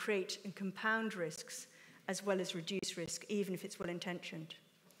infrastructure can create and compound risks as well as reduce risk, even if it's well-intentioned.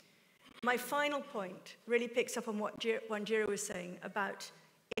 My final point really picks up on what Wanjira was saying about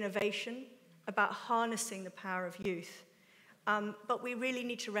innovation, about harnessing the power of youth. But we really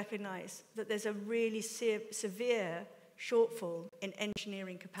need to recognize that there's a really severe shortfall in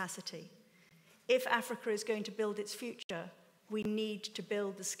engineering capacity. If Africa is going to build its future, we need to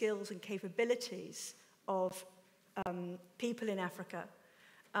build the skills and capabilities of people in Africa.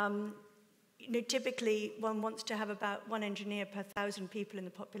 Typically, one wants to have about 1 engineer per 1,000 people in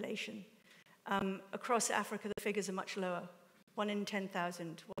the population. Across Africa, the figures are much lower. 1 in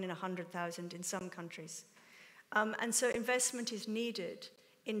 10,000, 1 in 100,000 in some countries. And so investment is needed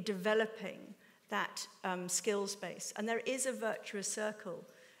in developing that skills base. And there is a virtuous circle,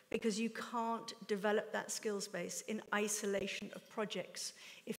 because you can't develop that skills base in isolation of projects.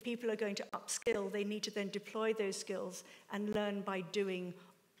 If people are going to upskill, they need to then deploy those skills and learn by doing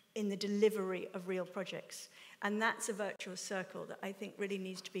in the delivery of real projects. And that's a virtuous circle that I think really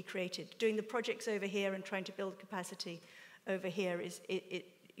needs to be created. Doing the projects over here and trying to build capacity over here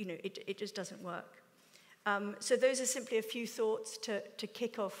it just doesn't work. So those are simply a few thoughts to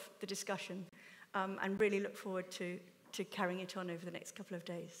kick off the discussion, and really look forward to carrying it on over the next couple of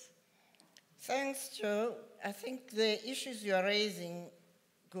days. Thanks, Jo. I think the issues you are raising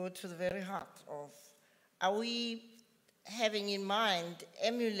go to the very heart of, are we having in mind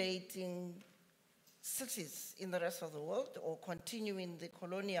emulating cities in the rest of the world, or continuing the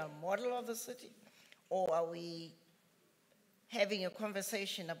colonial model of the city? Or are we having a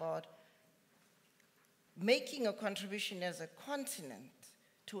conversation about making a contribution as a continent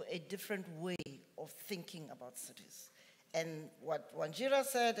to a different way of thinking about cities? And what Wanjira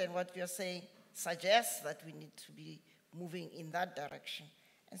said and what you're saying suggests that we need to be moving in that direction.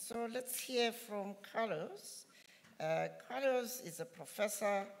 And so let's hear from Carlos. Carlos is a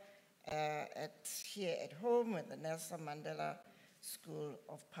professor here at home at the Nelson Mandela School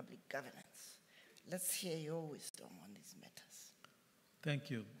of Public Governance. Let's hear your wisdom on these matters. Thank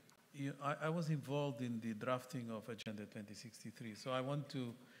you. I was involved in the drafting of Agenda 2063, so I want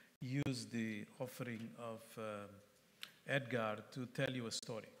to use the offering of Edgar to tell you a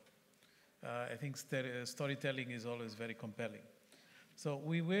story. I think storytelling is always very compelling. So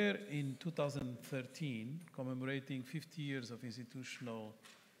we were in 2013 commemorating 50 years of institutional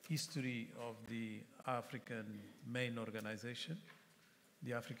history of the African main organization,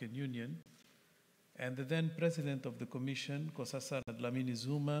 the African Union. And the then president of the commission, Nkosazana Dlamini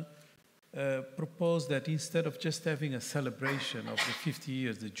Zuma, proposed that instead of just having a celebration of the 50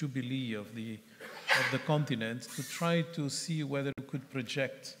 years, the jubilee of the continent, to try to see whether we could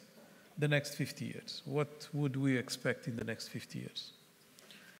project the next 50 years. What would we expect in the next 50 years?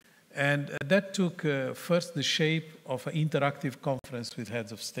 And that took first the shape of an interactive conference with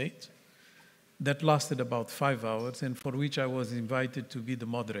heads of state that lasted about 5 hours and for which I was invited to be the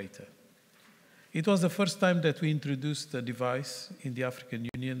moderator. It was the first time that we introduced a device in the African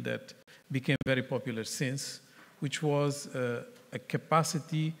Union that became very popular since, which was a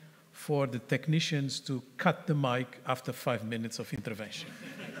capacity for the technicians to cut the mic after 5 minutes of intervention.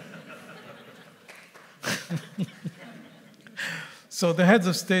 So the heads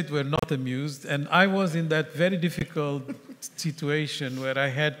of state were not amused, and I was in that very difficult situation where I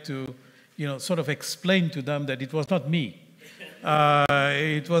had to, sort of explain to them that it was not me.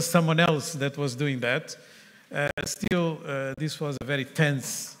 It was someone else that was doing that. Still, this was a very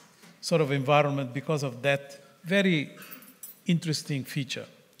tense sort of environment because of that very interesting feature.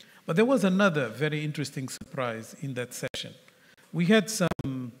 But there was another very interesting surprise in that session. We had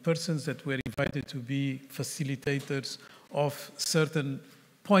some persons that were invited to be facilitators of certain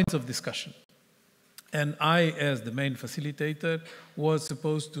points of discussion. And I, as the main facilitator, was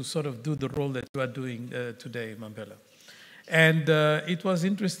supposed to sort of do the role that you are doing today, Mamphela. And it was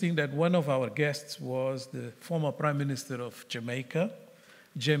interesting that one of our guests was the former Prime Minister of Jamaica,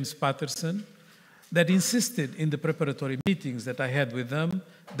 James Patterson, that insisted in the preparatory meetings that I had with them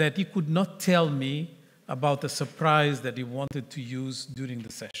that he could not tell me about a surprise that he wanted to use during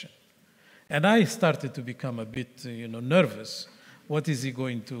the session. And I started to become a bit, nervous. What is he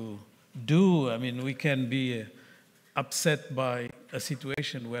going to do? I mean, we can be upset by a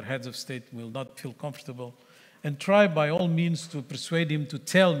situation where heads of state will not feel comfortable, and try by all means to persuade him to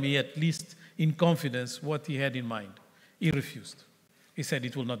tell me, at least in confidence, what he had in mind. He refused. He said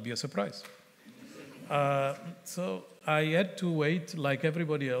it will not be a surprise. So I had to wait, like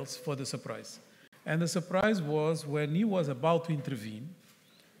everybody else, for the surprise. And the surprise was when he was about to intervene,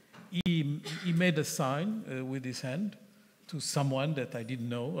 he made a sign with his hand to someone that I didn't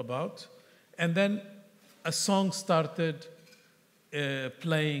know about, and then a song started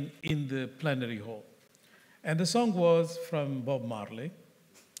playing in the plenary hall. And the song was from Bob Marley,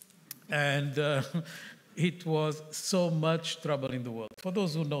 and it was So Much Trouble in the World. For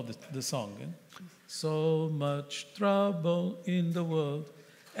those who know the song, So much trouble in the world.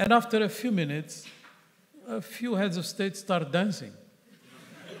 And after a few minutes, a few heads of state started dancing.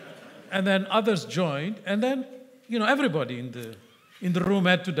 And then others joined, and then, everybody in the room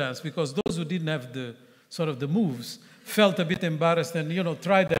had to dance, because those who didn't have the sort of the moves felt a bit embarrassed and,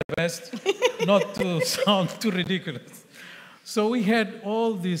 tried their best not to sound too ridiculous. So we had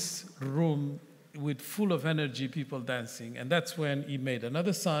all this room with full of energy, people dancing, and that's when he made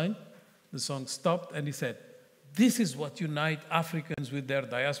another sign. The song stopped, and he said, "This is what unites Africans with their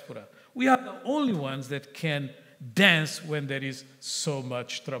diaspora. We are the only ones that can dance when there is so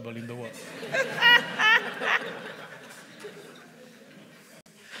much trouble in the world."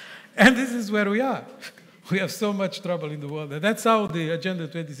 And this is where we are. We have so much trouble in the world. And that's how the Agenda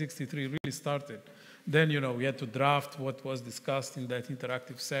 2063 really started. Then, we had to draft what was discussed in that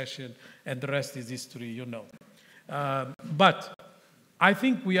interactive session, and the rest is history, But I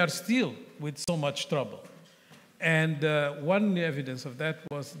think we are still with so much trouble. And one evidence of that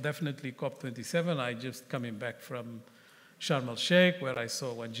was definitely COP27. I just coming back from Sharm el-Sheikh, where I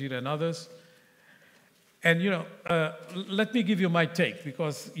saw Wanjira and others. And, let me give you my take,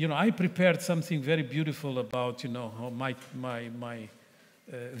 because, I prepared something very beautiful about, my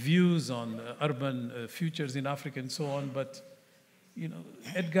views on urban futures in Africa and so on. But,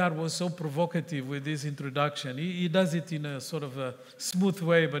 Edgar was so provocative with this introduction. He does it in a sort of a smooth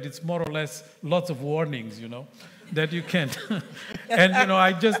way, but it's more or less lots of warnings, that you can. And,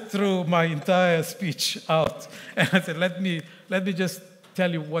 I just threw my entire speech out. And I said, let me just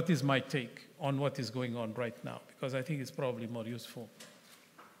tell you what is my take on what is going on right now, because I think it's probably more useful.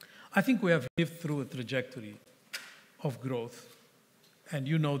 I think we have lived through a trajectory of growth, and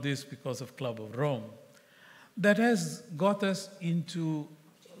you know this because of Club of Rome, that has got us into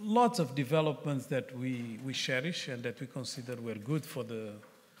lots of developments that we cherish and that we consider were good for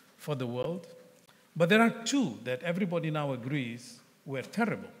the world. But there are two that everybody now agrees were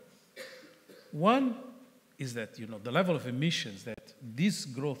terrible. One is that, the level of emissions that this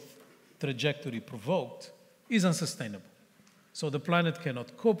growth trajectory provoked is unsustainable. So the planet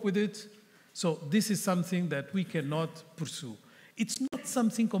cannot cope with it. So this is something that we cannot pursue. It's not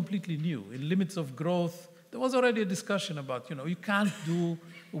something completely new. In limits of growth, there was already a discussion about, you can't do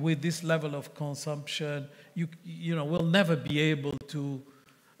with this level of consumption, we'll never be able to,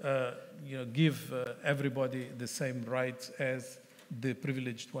 give everybody the same rights as the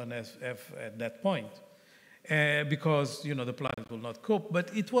privileged one have at that point. Because, the planet will not cope.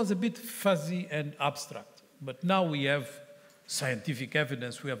 But it was a bit fuzzy and abstract. But now we have scientific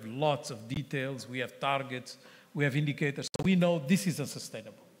evidence, we have lots of details, we have targets, we have indicators. So we know this is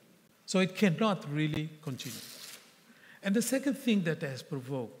unsustainable. So it cannot really continue. And the second thing that has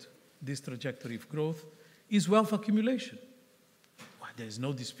provoked this trajectory of growth is wealth accumulation. Well, there is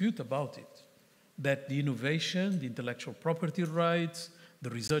no dispute about it. That the innovation, the intellectual property rights, the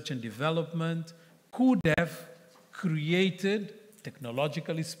research and development could have created,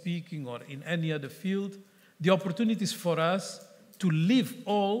 technologically speaking, or in any other field, the opportunities for us to live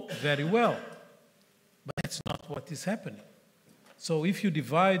all very well. But that's not what is happening. So if you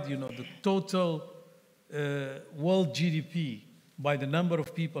divide, the total world GDP by the number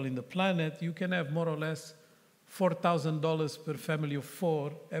of people in the planet, you can have more or less $4,000 per family of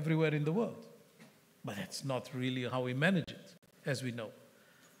 4 everywhere in the world. But that's not really how we manage it, as we know.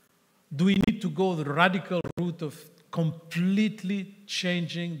 Do we need to go the radical route of completely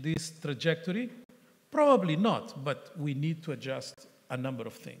changing this trajectory? Probably not, but we need to adjust a number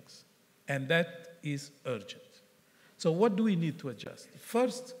of things. And that is urgent. So what do we need to adjust?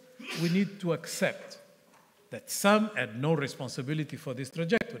 First, we need to accept that some had no responsibility for this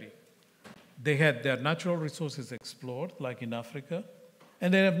trajectory. They had their natural resources explored, like in Africa,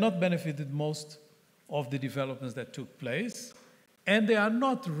 and they have not benefited most of the developments that took place, and they are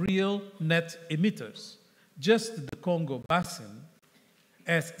not real net emitters. Just the Congo Basin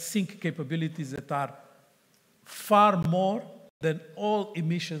has sink capabilities that are far more than all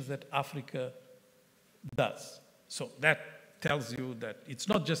emissions that Africa does. So that tells you that it's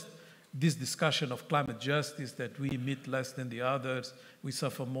not just this discussion of climate justice, that we emit less than the others, we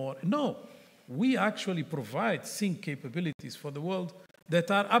suffer more. No, we actually provide sink capabilities for the world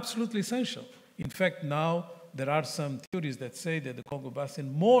that are absolutely essential. In fact, now there are some theories that say that the Congo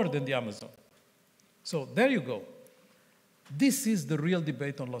Basin more than the Amazon. So there you go. This is the real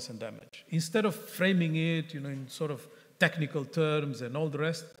debate on loss and damage. Instead of framing it, in sort of technical terms and all the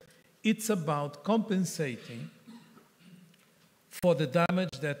rest, it's about compensating for the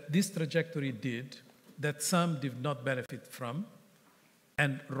damage that this trajectory did, that some did not benefit from,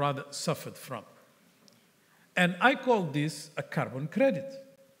 and rather suffered from. And I call this a carbon credit.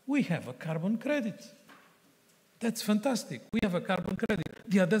 We have a carbon credit. That's fantastic. We have a carbon credit.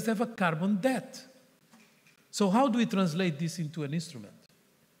 The others have a carbon debt. So how do we translate this into an instrument,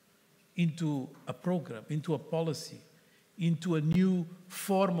 into a program, into a policy, into a new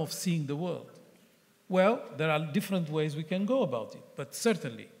form of seeing the world? Well, there are different ways we can go about it. But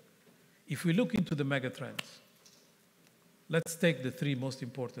certainly, if we look into the megatrends, let's take the 3 most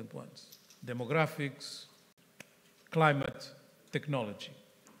important ones: demographics, climate, technology.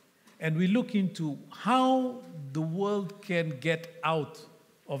 And we look into how the world can get out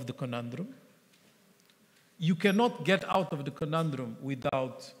of the conundrum. You cannot get out of the conundrum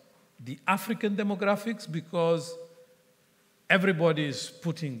without the African demographics, because everybody is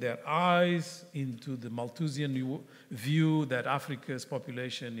putting their eyes into the Malthusian view that Africa's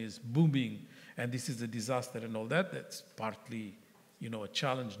population is booming and this is a disaster and all that. That's partly, a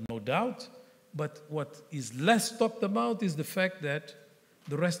challenge, no doubt. But what is less talked about is the fact that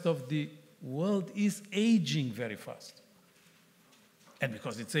the rest of the world is aging very fast. And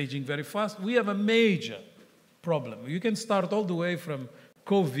because it's aging very fast, we have a major problem. You can start all the way from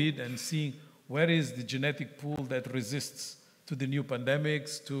COVID and seeing where is the genetic pool that resists to the new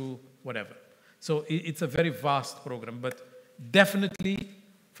pandemics, to whatever. So it's a very vast program, but definitely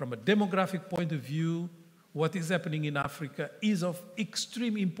from a demographic point of view, what is happening in Africa is of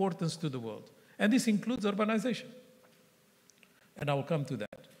extreme importance to the world. And this includes urbanization. And I will come to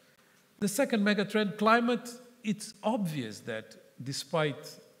that. The second megatrend, climate, it's obvious that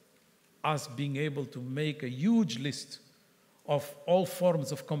despite us being able to make a huge list of all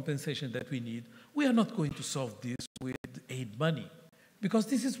forms of compensation that we need, we are not going to solve this with aid money, because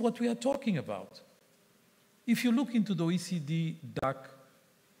this is what we are talking about. If you look into the OECD DAC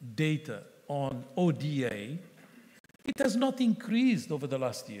data on ODA, it has not increased over the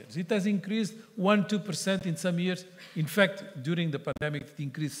last years. It has increased 1-2% in some years. In fact, during the pandemic, it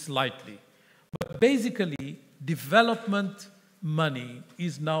increased slightly. But basically, development money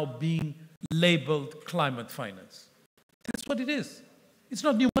is now being labeled climate finance. That's what it is. It's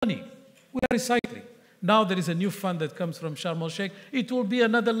not new money. We are recycling. Now there is a new fund that comes from Sharm el-Sheikh. It will be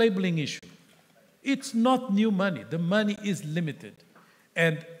another labeling issue. It's not new money. The money is limited.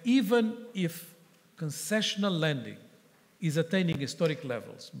 And even if concessional lending is attaining historic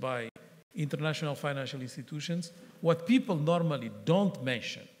levels by international financial institutions, what people normally don't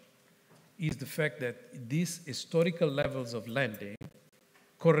mention is the fact that these historical levels of lending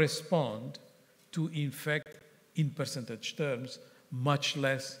correspond to, in fact, in percentage terms, much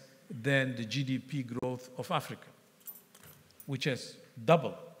less than the GDP growth of Africa, which has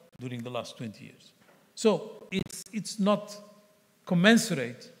doubled during the last 20 years. So it's not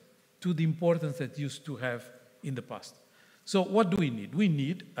commensurate to the importance that it used to have in the past. So what do we need? We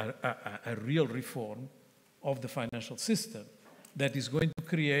need a real reform of the financial system that is going to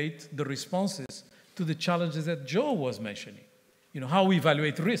create the responses to the challenges that Joe was mentioning. How we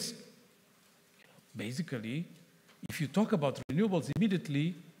evaluate risk. Basically, if you talk about renewables,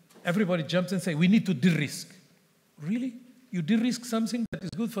 immediately everybody jumps and says, we need to de-risk. Really? You de-risk something that is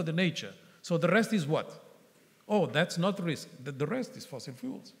good for the nature. So the rest is what? Oh, that's not risk. The rest is fossil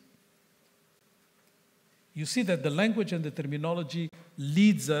fuels. You see that the language and the terminology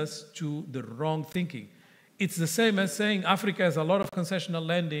leads us to the wrong thinking. It's the same as saying Africa has a lot of concessional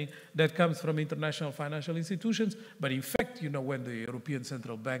lending that comes from international financial institutions, but in fact, when the European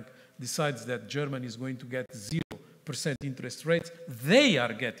Central Bank decides that Germany is going to get 0% interest rates, they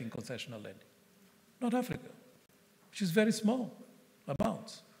are getting concessional lending, not Africa, which is very small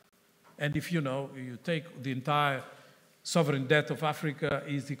amounts. And if you take the entire sovereign debt of Africa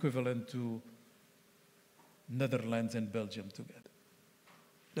is equivalent to Netherlands and Belgium together.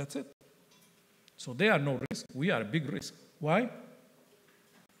 That's it. So they are no risk. We are a big risk. Why?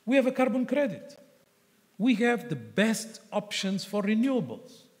 We have a carbon credit. We have the best options for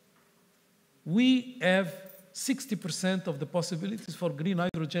renewables. We have 60% of the possibilities for green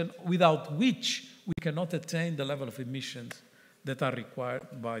hydrogen, without which we cannot attain the level of emissions that are required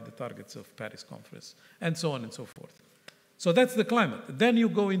by the targets of Paris Conference, and so on and so forth. So that's the climate. Then you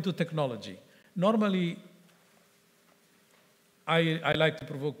go into technology. Normally, I like to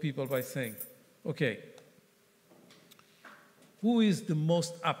provoke people by saying, okay, who is the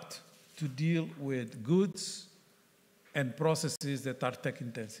most apt to deal with goods and processes that are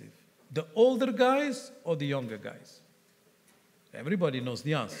tech-intensive? The older guys or the younger guys? Everybody knows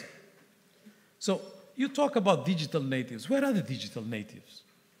the answer. So you talk about digital natives. Where are the digital natives?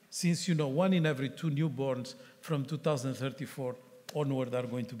 Since 1 in every 2 newborns from 2034 onward are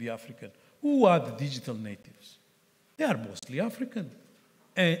going to be African. Who are the digital natives? They are mostly African,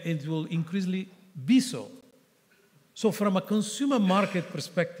 and it will increasingly be so. So from a consumer market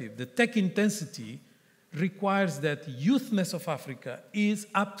perspective, the tech intensity requires that youthness of Africa is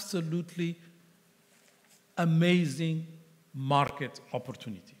absolutely amazing market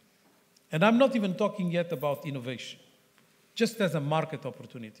opportunity. And I'm not even talking yet about innovation, just as a market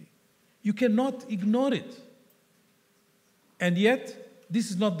opportunity. You cannot ignore it. And yet,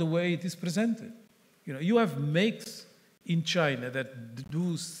 this is not the way it is presented. You have makes in China that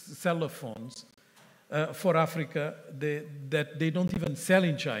do cellular phones for Africa that they don't even sell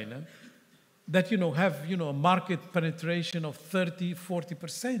in China, that have a market penetration of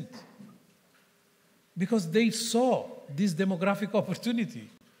 30–40%, because they saw this demographic opportunity.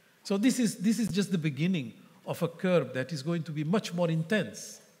 So this is just the beginning of a curve that is going to be much more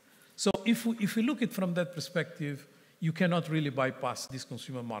intense. So if we look at it from that perspective, you cannot really bypass this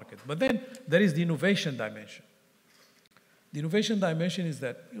consumer market. But then there is the innovation dimension. The innovation dimension is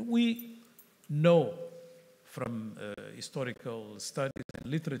that we know from historical studies and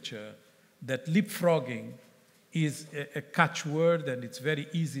literature that leapfrogging is a catchword and it's very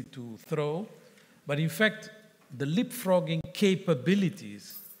easy to throw. But in fact, the leapfrogging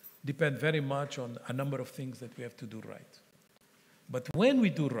capabilities depend very much on a number of things that we have to do right. But when we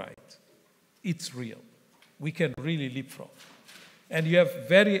do right, it's real. We can really leapfrog. And you have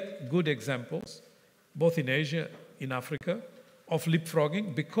very good examples, both in Asia, in Africa, of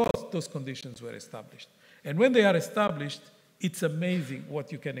leapfrogging because those conditions were established. And when they are established, it's amazing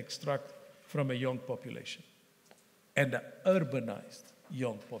what you can extract from a young population, and an urbanized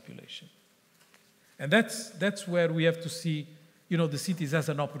young population. And that's where we have to see, the cities as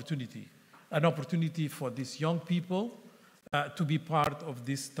an opportunity for these young people to be part of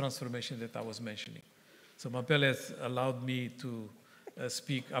this transformation that I was mentioning. So Mamphela has allowed me to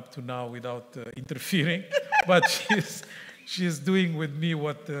speak up to now without interfering, but she's doing with me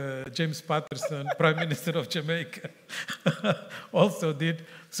what James Patterson, Prime Minister of Jamaica, also did.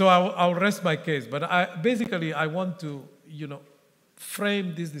 So I'll rest my case. But I want to,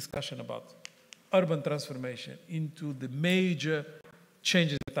 frame this discussion about urban transformation into the major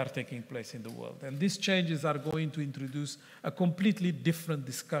changes that are taking place in the world. And these changes are going to introduce a completely different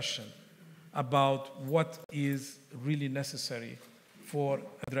discussion about what is really necessary for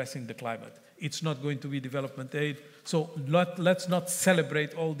addressing the climate. it's not going to be development aid. So let's not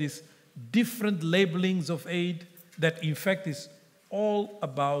celebrate all these different labelings of aid that in fact is all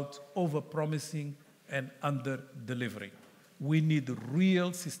about over-promising and under-delivering. We need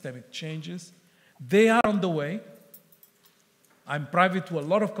real systemic changes. They are on the way. I'm privy to a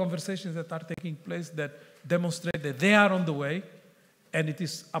lot of conversations that are taking place that demonstrate that they are on the way, and it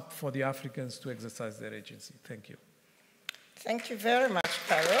is up for the Africans to exercise their agency. Thank you. Thank you very much,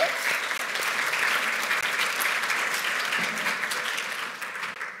 Carlos.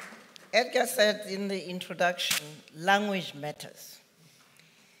 Edgar said in the introduction, language matters.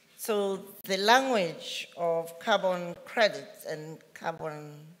 So the language of carbon credits and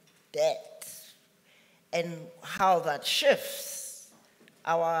carbon debt and how that shifts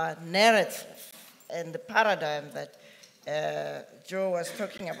our narrative and the paradigm that Joe was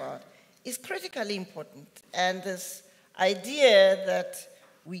talking about is critically important. And this idea that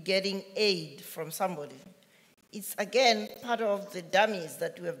we're getting aid from somebody, it's again part of the dummies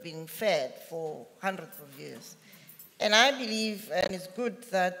that we have been fed for hundreds of years. And I believe, and it's good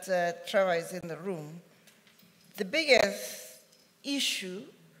that Trevor is in the room, the biggest issue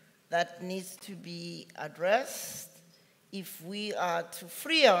that needs to be addressed if we are to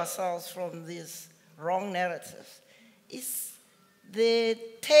free ourselves from these wrong narratives is the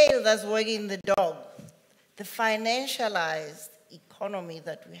tail that's wagging the dog, the financialized economy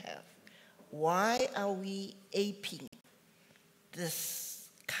that we have. Why are we aping this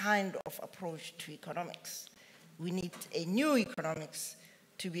kind of approach to economics? We need a new economics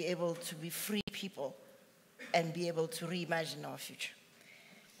to be able to be free people and be able to reimagine our future.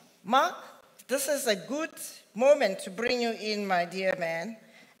 Mark, this is a good moment to bring you in, my dear man.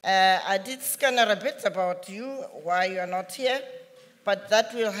 I did scanner a bit about you, why you are not here, but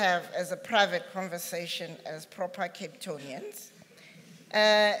that we'll have as a private conversation as proper Cape Townians.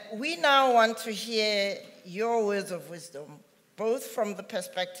 We now want to hear your words of wisdom, both from the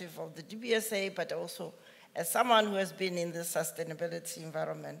perspective of the DBSA, but also as someone who has been in the sustainability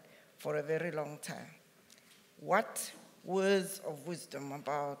environment for a very long time. What words of wisdom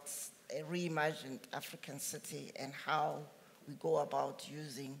about a reimagined African city and how we go about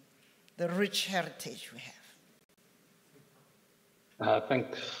using the rich heritage we have?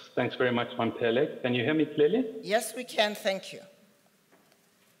 Thanks very much, Mamphela. Can you hear me clearly? Yes, we can. Thank you.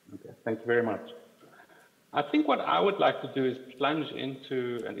 Okay, thank you very much. I think what I would like to do is plunge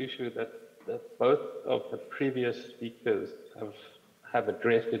into an issue that both of the previous speakers have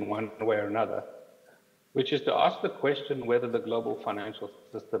addressed in one way or another, which is to ask the question whether the global financial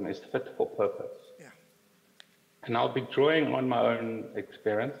system is fit for purpose. Yeah. And I'll be drawing on my own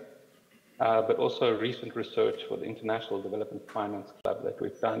experience, but also recent research for the International Development Finance Club that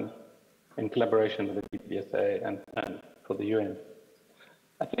we've done in collaboration with the DBSA and for the UN.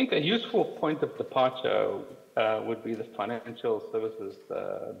 I think a useful point of departure would be the Financial Services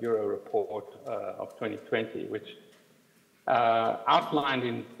Bureau report of 2020, which outlined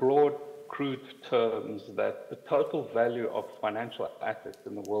in broad, crude terms that the total value of financial assets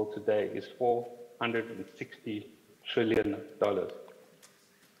in the world today is $460 trillion.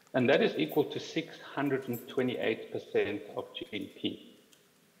 And that is equal to 628% of GDP.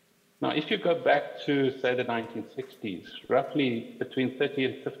 Now, if you go back to, say, the 1960s, roughly between 30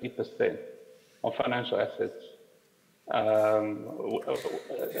 and 50% of financial assets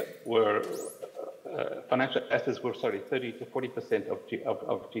were 30 to 40% of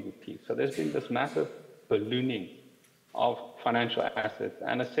GDP. So there's been this massive ballooning of financial assets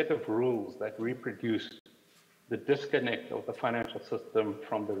and a set of rules that reproduce the disconnect of the financial system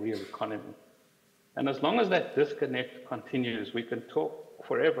from the real economy. And as long as that disconnect continues, we can talk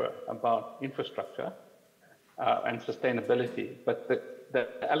forever about infrastructure and sustainability, but the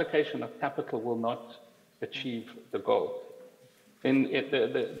allocation of capital will not achieve the goal. In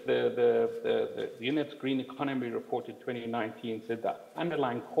the UNEP's Green Economy report in 2019 said the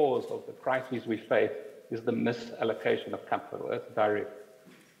underlying cause of the crises we face is the misallocation of capital. That's a direct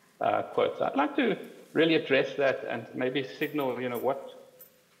quote. So I'd like to really address that and maybe signal,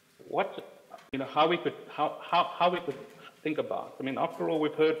 how we could think about. I mean, after all,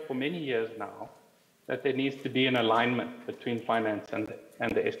 we've heard for many years now that there needs to be an alignment between finance and the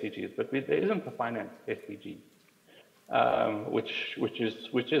SDGs, but there isn't a finance SDG, which is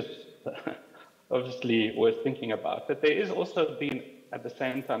obviously worth thinking about. But there is also been, at the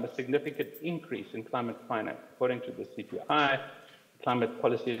same time, a significant increase in climate finance. According to the CPI, Climate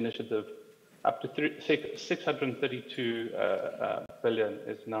Policy Initiative, up to 632 billion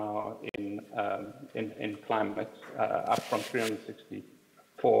is now in climate, up from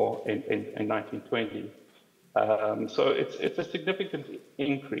 364 in 1920. So it's a significant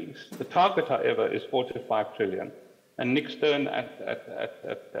increase. The target, however, is 4 to 5 trillion. And Nick Stern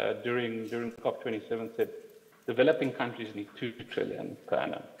during COP27 said developing countries need 2 trillion per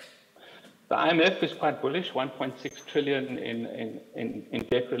annum. The IMF is quite bullish, 1.6 trillion in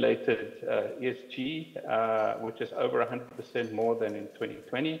debt-related ESG, which is over 100% more than in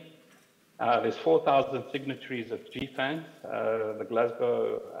 2020. There's 4,000 signatories of GFANZ, the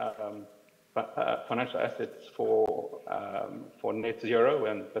Glasgow financial assets for net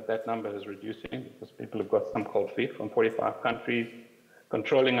zero, but that number is reducing because people have got some cold feet from 45 countries,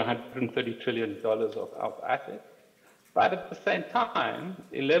 controlling $130 trillion of assets. But at the same time,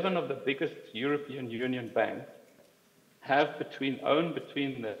 11 of the biggest European Union banks have own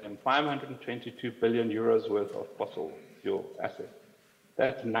between them 522 billion euros worth of fossil fuel assets.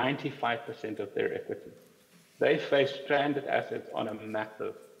 That's 95% of their equity. They face stranded assets on a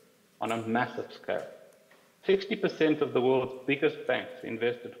massive scale. 60% of the world's biggest banks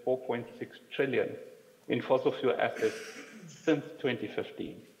invested 4.6 trillion in fossil fuel assets since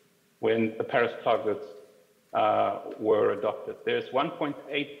 2015, when the Paris targets were adopted. There's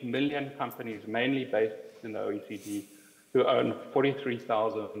 1.8 million companies, mainly based in the OECD, who own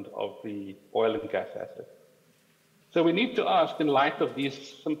 43,000 of the oil and gas assets. So we need to ask, in light of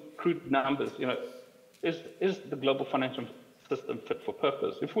these some crude numbers, is the global financial system fit for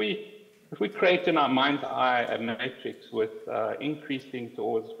purpose? If we create in our mind's eye a matrix with increasing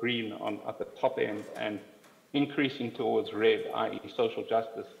towards green at the top end and increasing towards red, i.e. social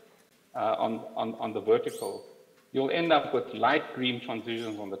justice, on the vertical, you'll end up with light green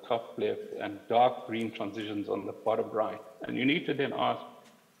transitions on the top left and dark green transitions on the bottom right. And you need to then ask,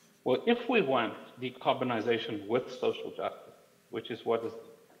 well, if we want decarbonization with social justice, which is what has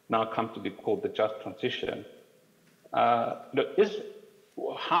now come to be called the just transition, how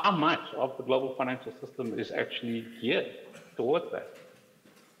much of the global financial system is actually geared towards that?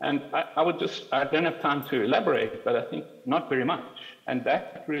 And I don't have time to elaborate, but I think not very much. And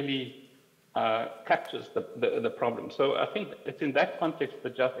that really captures the problem. So I think it's in that context the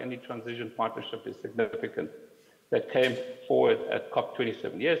Just Energy Transition Partnership is significant, that came forward at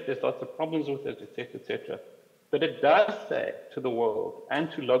COP27. Yes, there's lots of problems with it, et cetera, et cetera. But it does say to the world and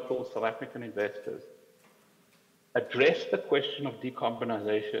to local South African investors, address the question of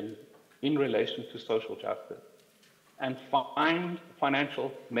decarbonization in relation to social justice and find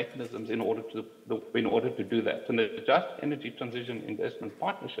financial mechanisms in order to do that. And the Just Energy Transition Investment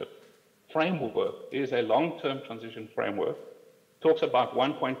Partnership framework is a long-term transition framework. Talks about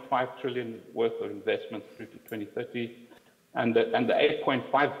 1.5 trillion worth of investments through to 2030, and the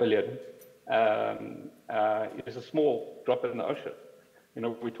 8.5 billion is a small drop in the ocean.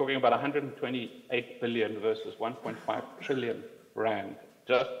 We're talking about 128 billion versus 1.5 trillion rand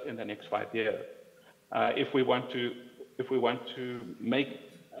just in the next 5 years. If we want to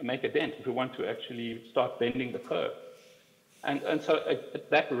make a dent, if we want to actually start bending the curve, and so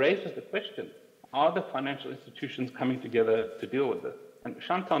that raises the question: are the financial institutions coming together to deal with this? And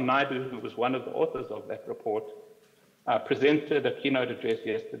Chantal Naidoo, who was one of the authors of that report, presented a keynote address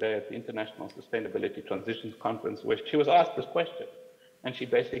yesterday at the International Sustainability Transitions Conference, where she was asked this question, and she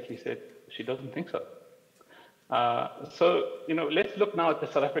basically said she doesn't think so. Let's look now at the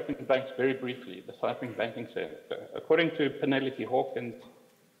South African banks very briefly, the South African banking sector. According to Penelope Hawkins,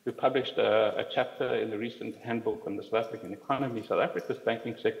 who published a chapter in the recent handbook on the South African economy, South Africa's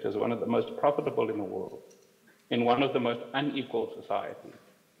banking sector is one of the most profitable in the world, in one of the most unequal societies.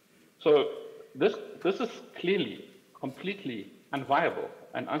 So this is clearly completely unviable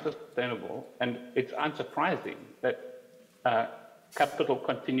and unsustainable, and it's unsurprising that capital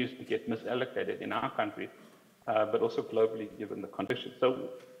continues to get misallocated in our country, but also globally given the conditions.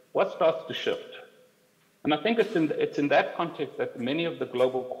 So what starts to shift? And I think it's in that context that many of the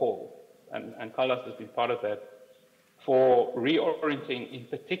global calls, and Carlos has been part of that, for reorienting in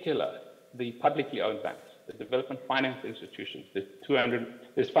particular the publicly owned banks, the development finance institutions.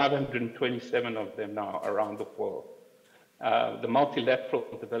 There's 527 of them now around the world. The multilateral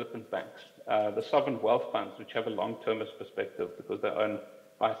development banks, the sovereign wealth funds, which have a long-termist perspective because they're owned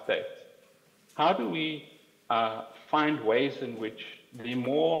by states. How do we find ways in which the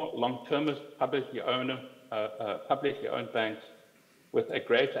more long-termist publicly owned banks with a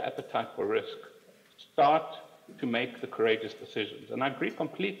greater appetite for risk start to make the courageous decisions? And I agree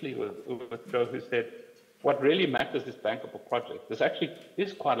completely with Joe, who said what really matters is bankable projects. There actually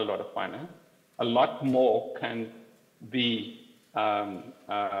is quite a lot of finance. A lot more can be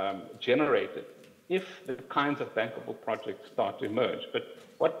generated if the kinds of bankable projects start to emerge. But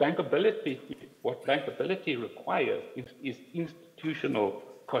what bankability requires is institutional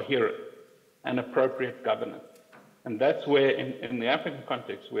coherence. and appropriate governance. And that's where, in the African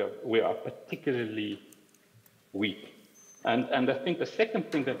context, we are particularly weak. And I think the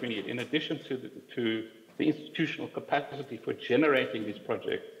second thing that we need, in addition to the institutional capacity for generating these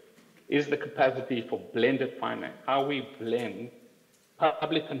projects, is the capacity for blended finance, how we blend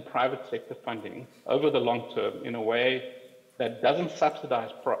public and private sector funding over the long term in a way that doesn't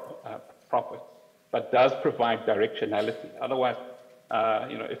subsidize profits, but does provide directionality. Otherwise,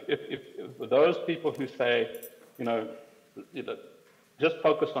 if those people who say, just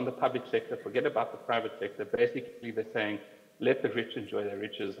focus on the public sector, forget about the private sector, basically they're saying, let the rich enjoy their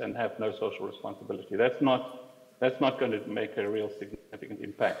riches and have no social responsibility. That's not going to make a real significant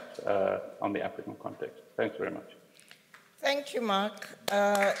impact on the African context. Thanks very much. Thank you, Mark.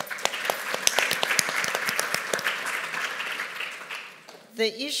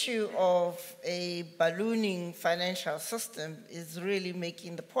 The issue of a ballooning financial system is really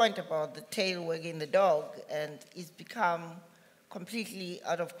making the point about the tail wagging the dog, and it's become completely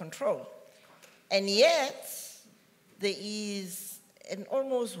out of control. And yet, there is an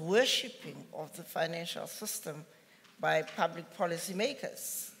almost worshipping of the financial system by public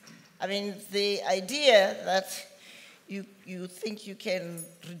policymakers. I mean, the idea that you think you can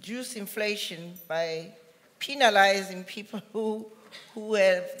reduce inflation by penalizing people who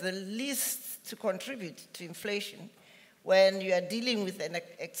have the least to contribute to inflation when you are dealing with an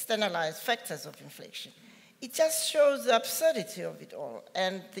externalized factors of inflation. It just shows the absurdity of it all.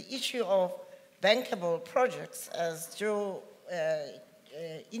 And the issue of bankable projects, as Joe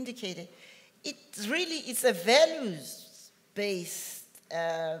indicated, it really is a values-based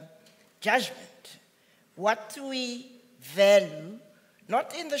judgment. What do we value,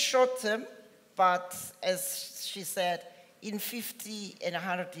 not in the short term, but as she said, in 50 and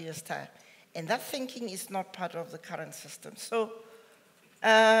 100 years' time? And that thinking is not part of the current system. So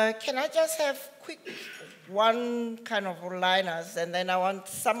can I just have one kind of liners, and then I want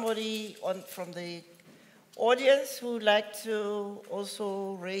somebody from the audience who would like to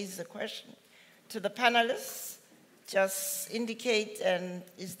also raise a question to the panelists. Just indicate, and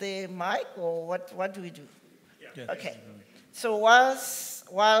is there a mic, or what do we do? Yeah. Okay. So whilst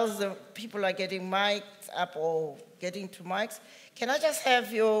the people are getting mic'd up or getting to mics, can I just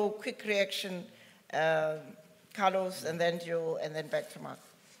have your quick reaction, Carlos, and then Joe, and then back to Mark?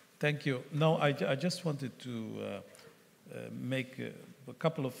 Thank you. No, I just wanted to make a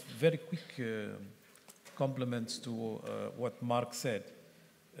couple of very quick compliments to what Mark said.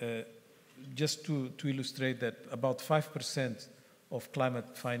 Just to illustrate that about 5% of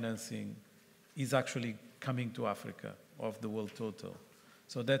climate financing is actually coming to Africa of the world total.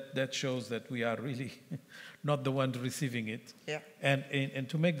 So that shows that we are really not the one receiving it. Yeah. And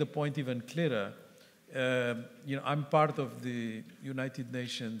to make the point even clearer, I'm part of the United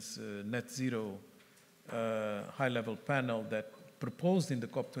Nations Net Zero high-level panel that proposed in the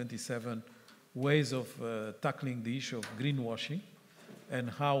COP27 ways of tackling the issue of greenwashing, and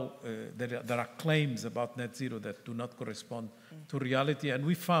how there are claims about net zero that do not correspond to reality. And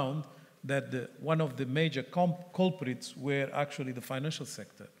we found that one of the major culprits were actually the financial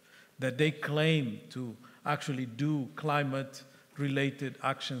sector, that they claim to actually do climate-related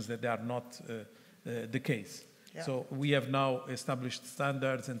actions that are not the case. Yeah. So we have now established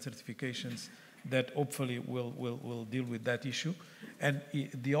standards and certifications that hopefully will deal with that issue. And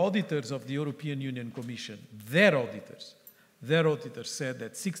the auditors of the European Union Commission, their auditors said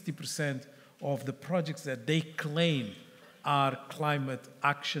that 60% of the projects that they claim are climate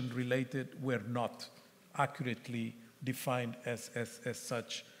action related were not accurately defined as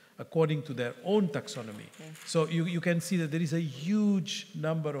such, according to their own taxonomy. Okay. So you can see that there is a huge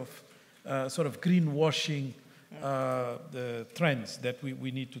number of sort of greenwashing the trends that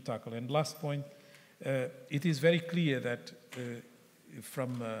we need to tackle. And last point, it is very clear that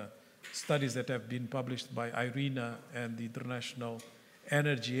from studies that have been published by IRENA and the International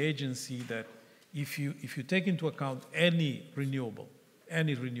Energy Agency, that if you take into account any renewable,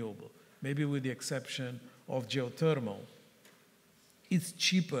 maybe with the exception of geothermal, it's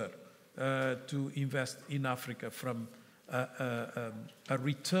cheaper to invest in Africa from a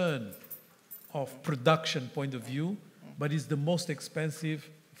return of production point of view, but it's the most expensive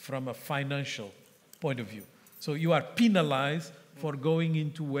from a financial point of view. So you are penalized for going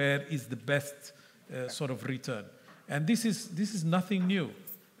into where is the best sort of return. And this is nothing new.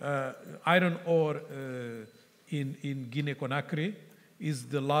 Iron ore in Guinea-Conakry is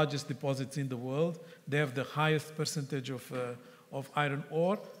the largest deposits in the world. They have the highest percentage of iron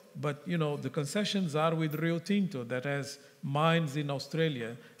ore, but the concessions are with Rio Tinto, that has mines in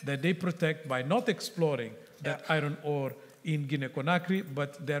Australia that they protect by not exploring that iron ore in Guinea-Conakry,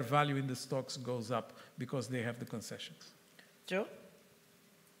 but their value in the stocks goes up because they have the concessions. Joe?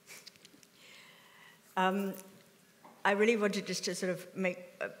 I really wanted just to sort of make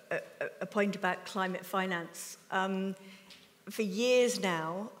a point about climate finance. For years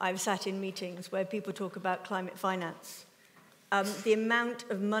now, I've sat in meetings where people talk about climate finance. The amount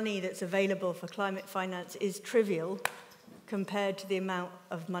of money that's available for climate finance is trivial compared to the amount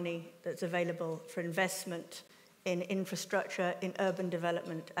of money that's available for investment in infrastructure, in urban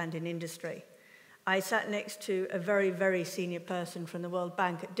development, and in industry. I sat next to a very, very senior person from the World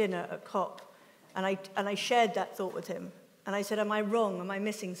Bank at dinner at COP, and I shared that thought with him. And I said, am I wrong? Am I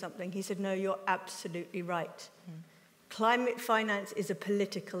missing something? He said, no, you're absolutely right. Climate finance is a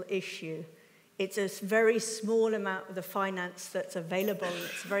political issue. It's a very small amount of the finance that's available.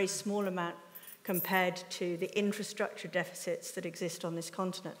 It's a very small amount compared to the infrastructure deficits that exist on this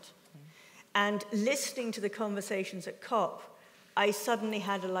continent. And listening to the conversations at COP, I suddenly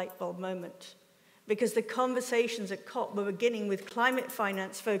had a light bulb moment. Because the conversations at COP were beginning with climate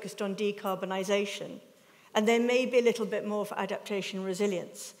finance focused on decarbonisation, and there may be a little bit more for adaptation and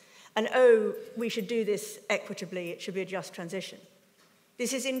resilience. And oh, we should do this equitably, it should be a just transition.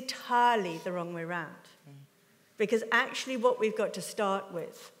 This is entirely the wrong way round. Because actually what we've got to start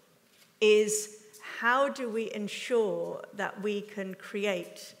with is how do we ensure that we can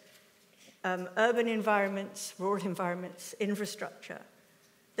create urban environments, rural environments, infrastructure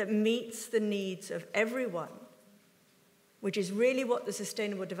that meets the needs of everyone, which is really what the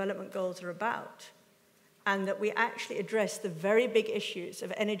Sustainable Development Goals are about, and that we actually address the very big issues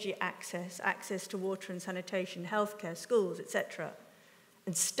of energy access, access to water and sanitation, healthcare, schools, etc.,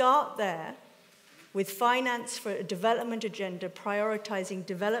 and start there with finance for a development agenda prioritizing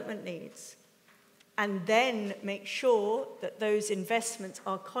development needs, and then make sure that those investments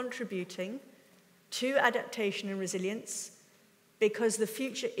are contributing to adaptation and resilience, because the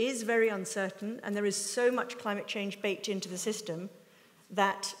future is very uncertain and there is so much climate change baked into the system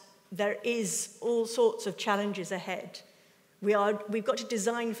that there is all sorts of challenges ahead. We've got to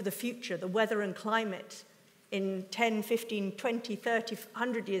design for the future. The weather and climate in 10, 15, 20, 30,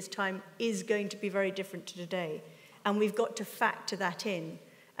 100 years' time is going to be very different to today. And we've got to factor that in.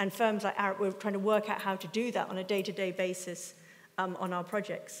 And firms like Arup, we're trying to work out how to do that on a day-to-day basis on our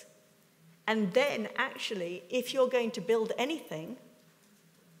projects. And then, actually, if you're going to build anything,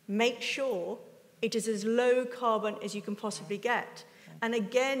 make sure it is as low carbon as you can possibly get. And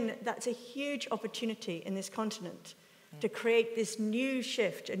again, that's a huge opportunity in this continent to create this new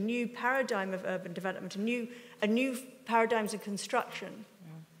shift, a new paradigm of urban development, a new paradigms of construction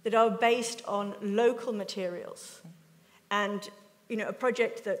that are based on local materials. And a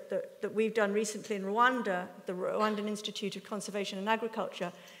project that we've done recently in Rwanda, the Rwandan Institute of Conservation and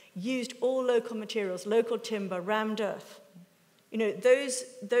Agriculture, used all local materials, local timber, rammed earth.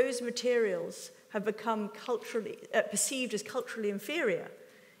 Those materials have become culturally perceived as culturally inferior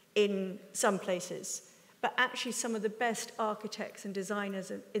in some places, but actually some of the best architects and designers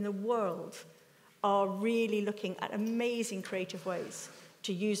in the world are really looking at amazing creative ways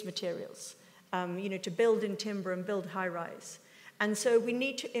to use materials, to build in timber and build high-rise. And so we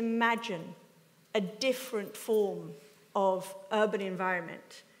need to imagine a different form of urban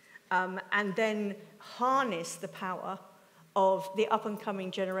environment, and then harness the power of the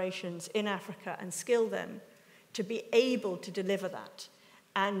up-and-coming generations in Africa and skill them to be able to deliver that.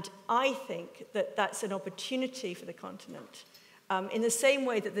 And I think that that's an opportunity for the continent. In the same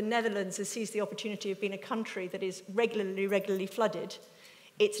way that the Netherlands has seized the opportunity of being a country that is regularly flooded,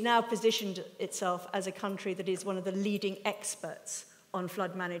 it's now positioned itself as a country that is one of the leading experts on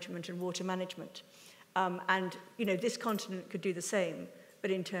flood management and water management. And this continent could do the same,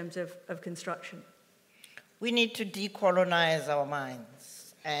 but in terms of construction. We need to decolonize our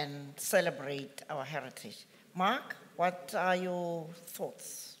minds and celebrate our heritage. Mark, what are your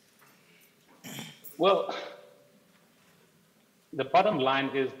thoughts? Well, the bottom line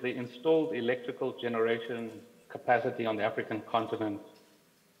is the installed electrical generation capacity on the African continent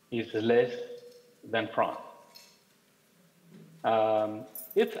is less than France.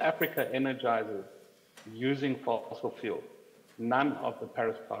 If Africa energizes using fossil fuel, none of the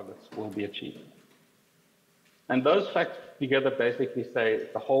Paris targets will be achieved. And those facts together basically say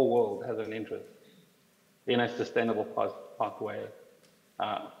the whole world has an interest in a sustainable pathway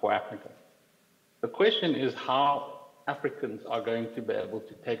for Africa. The question is how Africans are going to be able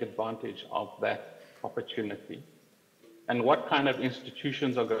to take advantage of that opportunity, and what kind of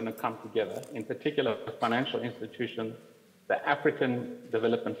institutions are going to come together, in particular the financial institutions, the African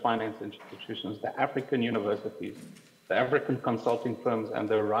development finance institutions, the African universities, the African consulting firms, and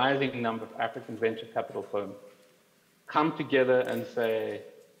the rising number of African venture capital firms come together and say,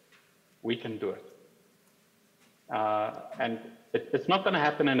 we can do it. And it's not going to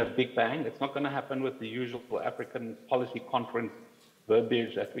happen in a big bang. It's not going to happen with the usual African policy conference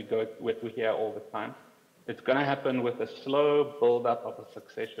verbiage that we hear all the time. It's going to happen with a slow build-up of a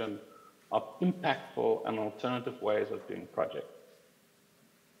succession of impactful and alternative ways of doing projects.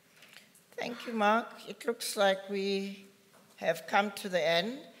 Thank you, Mark. It looks like we have come to the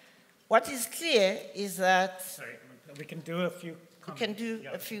end. What is clear is that... Sorry, we can do a few comments. We can do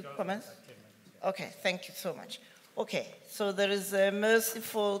a few comments? Okay, thank you so much. Okay, so there is a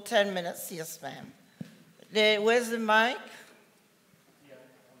merciful 10 minutes. Yes, ma'am. Where's the mic?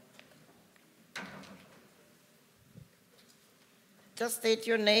 Just state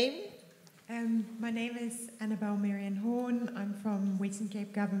your name. My name is Annabelle Marion Horn. I'm from Western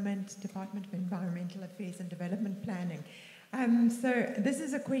Cape Government, Department of Environmental Affairs and Development Planning. So this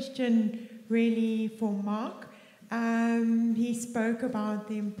is a question really for Mark. He spoke about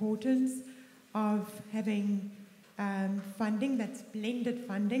the importance of having funding that's blended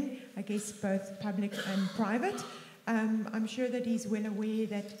funding, I guess both public and private. I'm sure that he's well aware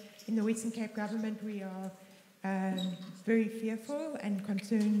that in the Western Cape Government we are very fearful and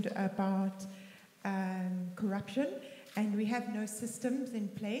concerned about corruption, and we have no systems in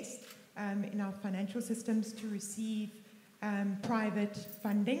place in our financial systems to receive private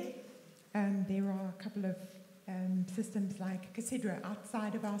funding. There are a couple of systems like Casidra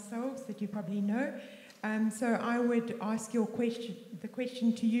outside of ourselves that you probably know. So I would ask the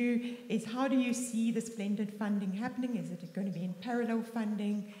question to you is, how do you see this blended funding happening? Is it going to be in parallel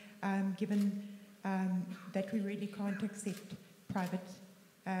funding, given that we really can't accept private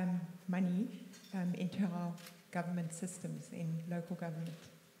money into our government systems, in local government,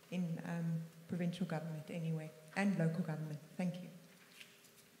 in provincial government anyway, and local government? Thank you.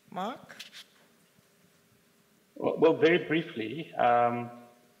 Mark? Well, very briefly,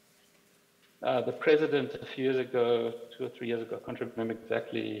 the president a few years ago, 2 or 3 years ago, I can't remember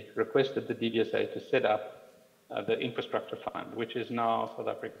exactly, requested the DBSA to set up the infrastructure fund, which is now South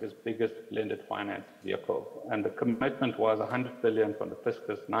Africa's biggest blended finance vehicle. And the commitment was 100 billion from the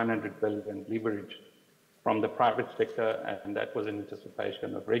fiscus, 900 billion leverage from the private sector, and that was in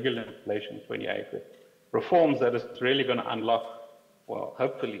anticipation of regular inflation 28 with reforms that is really going to unlock, well,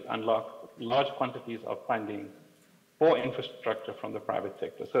 hopefully unlock large quantities of funding for infrastructure from the private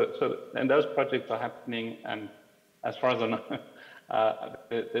sector. And those projects are happening, and as far as I know,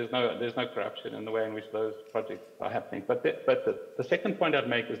 there's no corruption in the way in which those projects are happening. But the second point I'd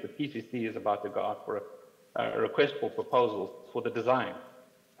make is the PCC is about to go out for a request for proposals for the design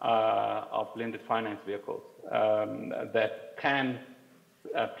of blended finance vehicles that can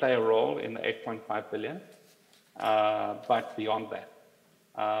play a role in the 8.5 billion, but beyond that.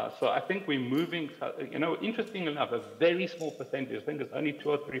 So I think we're moving, interesting enough, a very small percentage, I think it's only 2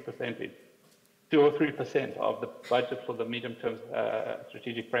 or 3% of the budget for the medium-term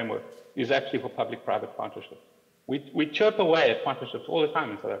strategic framework is actually for public-private partnerships. We chirp away at partnerships all the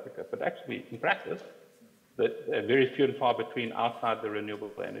time in South Africa, but actually, in practice, they're very few and far between outside the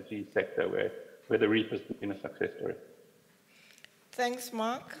renewable energy sector where the REAP has been a success story. Thanks,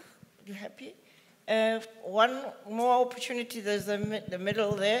 Mark. You happy? One more opportunity. There's the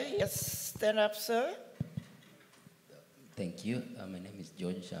middle there. Yes, stand up, sir. Thank you. My name is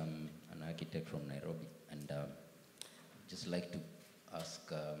George. I'm an architect from Nairobi, and just like to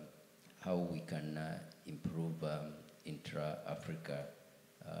ask how we can improve intra-Africa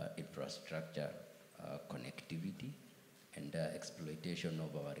infrastructure connectivity and exploitation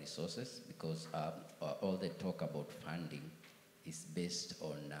of our resources, because all the talk about funding is based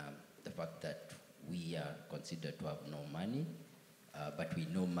on the fact that we are considered to have no money, but we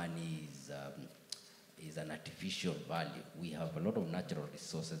know money is an artificial value. We have a lot of natural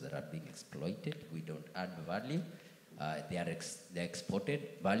resources that are being exploited. We don't add value. They're exported.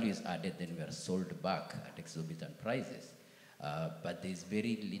 Value is added, then we are sold back at exorbitant prices. But there's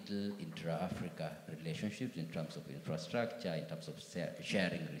very little intra-Africa relationships in terms of infrastructure, in terms of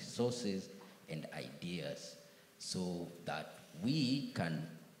sharing resources and ideas, so that we can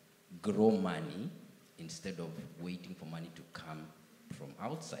grow money instead of waiting for money to come from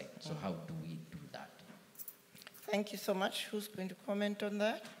outside. So how do we do that? Thank you so much. Who's going to comment on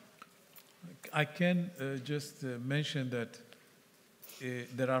that? I can just mention that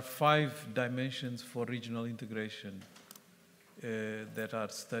there are 5 dimensions for regional integration that are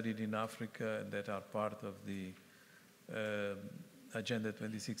studied in Africa and that are part of the Agenda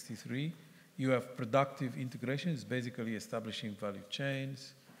 2063. You have productive integration, it's basically establishing value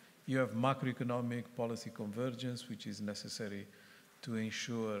chains. You have macroeconomic policy convergence, which is necessary to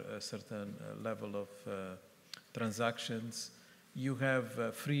ensure a certain level of transactions. You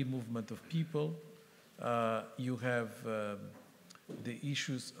have free movement of people. You have the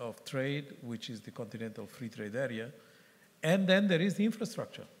issues of trade, which is the Continental Free Trade Area. And then there is the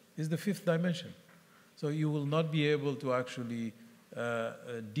infrastructure. It's the fifth dimension. So you will not be able to actually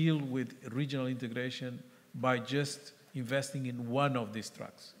deal with regional integration by just investing in one of these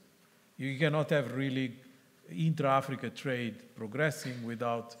tracks. You cannot have really intra-Africa trade progressing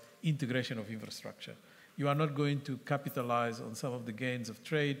without integration of infrastructure. You are not going to capitalize on some of the gains of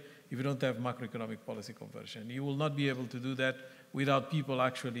trade if you don't have macroeconomic policy conversion. You will not be able to do that without people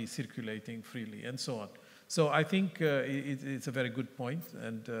actually circulating freely, and so on. So I think it's a very good point,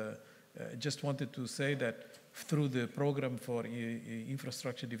 and just wanted to say that through the Program for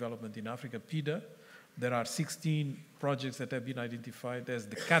Infrastructure Development in Africa, PIDA, there are 16 projects that have been identified as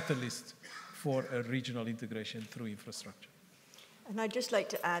the catalyst for a regional integration through infrastructure. And I'd just like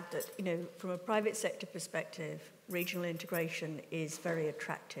to add that, you know, from a private sector perspective, regional integration is very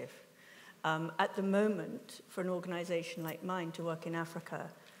attractive. At the moment, for an organization like mine to work in Africa,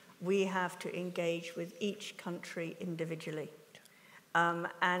 we have to engage with each country individually.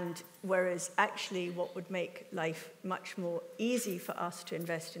 And whereas actually what would make life much more easy for us to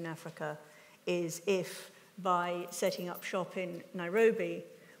invest in Africa is if by setting up shop in Nairobi,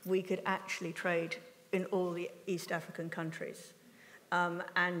 we could actually trade in all the East African countries.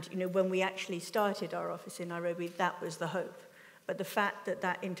 And you know, when we actually started our office in Nairobi, that was the hope. But the fact that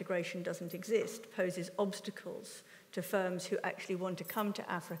that integration doesn't exist poses obstacles to firms who actually want to come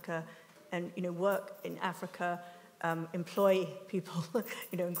to Africa and, you know, work in Africa, employ people,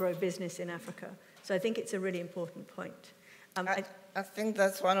 you know, and grow business in Africa. So I think it's a really important point. I think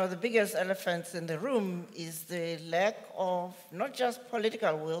that's one of the biggest elephants in the room is the lack of not just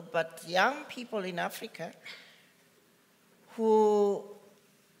political will, but young people in Africa who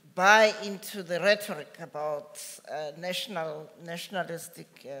buy into the rhetoric about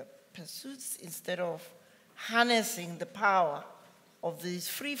nationalistic pursuits instead of harnessing the power of this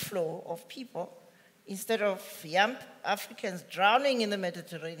free flow of people. Instead of young Africans drowning in the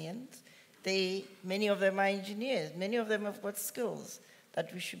Mediterranean, many of them are engineers. Many of them have got skills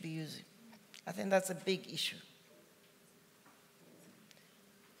that we should be using. I think that's a big issue.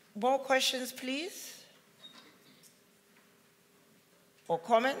 More questions, please? Or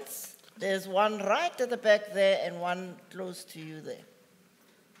comments? There's one right at the back there and one close to you there.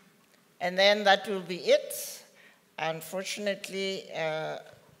 And then that will be it. Unfortunately,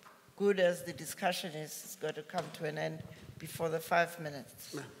 good as the discussion is, it's got to come to an end before the 5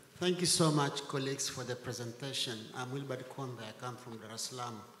 minutes. Thank you so much, colleagues, for the presentation. I'm Wilbert Konde. I come from Dar es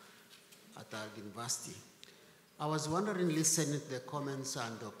Salaam at our university. I was wondering, listening to the comments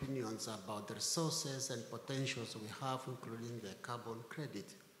and the opinions about the resources and potentials we have, including the carbon credit.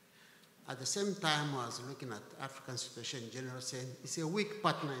 At the same time, I was looking at African situation in general, saying it's a weak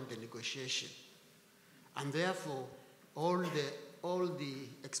partner in the negotiation. And therefore, all the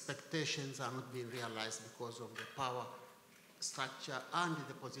expectations are not being realized because of the power structure and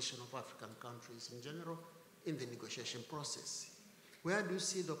the position of African countries in general in the negotiation process. Where do you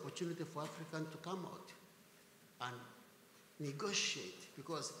see the opportunity for Africans to come out and negotiate?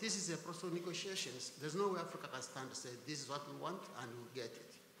 Because this is a process of negotiations. There's no way Africa can stand and say, this is what we want and we'll get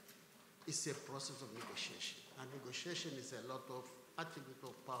it. It's a process of negotiation. And negotiation is a lot of attribute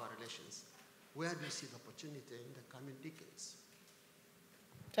of power relations. Where do you see the opportunity in the coming decades?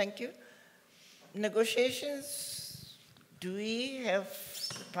 Thank you. Negotiations, do we have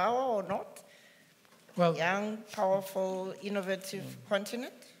the power or not? Well, young, powerful, innovative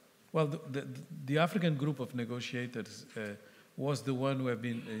continent? Well, the African group of negotiators was the one who have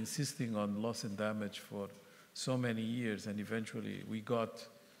been insisting on loss and damage for so many years, and eventually we got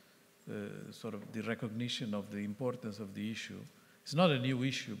sort of the recognition of the importance of the issue. It's not a new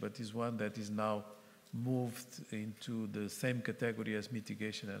issue, but it's one that is now moved into the same category as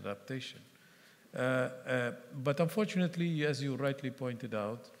mitigation and adaptation. But unfortunately, as you rightly pointed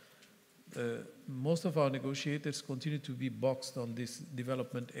out, most of our negotiators continue to be boxed on this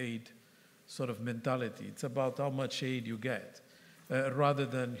development aid sort of mentality. It's about how much aid you get, rather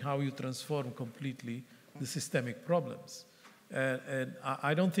than how you transform completely the systemic problems. And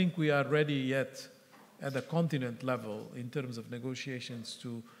I don't think we are ready yet at the continent level in terms of negotiations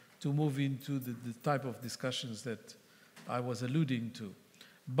to move into the type of discussions that I was alluding to.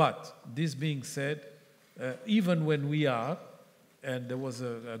 But this being said, even when we are, and there was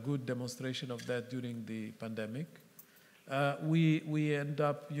a good demonstration of that during the pandemic, we end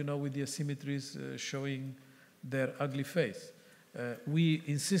up, you know, with the asymmetries showing their ugly face. We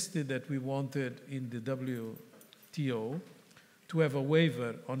insisted that we wanted in the WTO to have a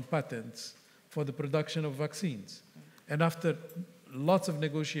waiver on patents for the production of vaccines. And after lots of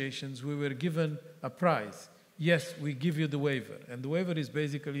negotiations, we were given a prize. Yes, we give you the waiver. And the waiver is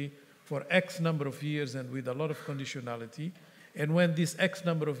basically for X number of years and with a lot of conditionality. And when this X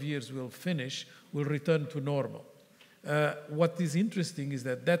number of years will finish, we'll return to normal. What is interesting is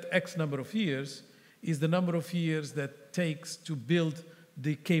that that X number of years is the number of years that takes to build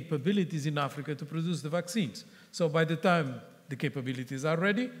the capabilities in Africa to produce the vaccines. So by the time the capabilities are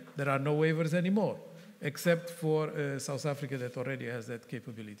ready, there are no waivers anymore, except for South Africa that already has that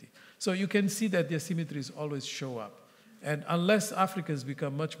capability. So you can see that the asymmetries always show up. And unless Africans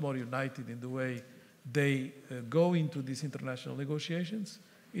become much more united in the way they go into these international negotiations,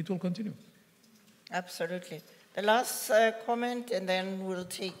 it will continue. Absolutely. The last comment, and then we'll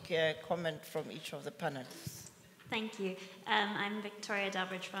take a comment from each of the panelists. Thank you. I'm Victoria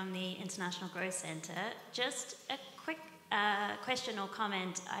Durbridge from the International Growth Centre. Just a quick question or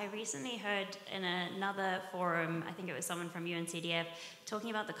comment. I recently heard in another forum, I think it was someone from UNCDF, talking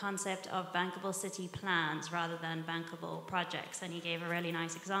about the concept of bankable city plans rather than bankable projects. And he gave a really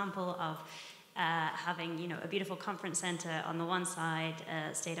nice example of having, you know, a beautiful conference center on the one side,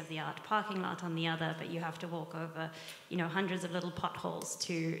 a state-of-the-art parking lot on the other, but you have to walk over, you know, hundreds of little potholes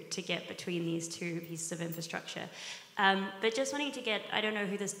to get between these two pieces of infrastructure. But just wanting to get, I don't know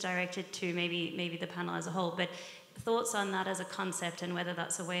who this directed to, maybe the panel as a whole, but thoughts on that as a concept and whether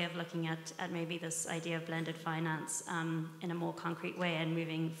that's a way of looking at maybe this idea of blended finance in a more concrete way and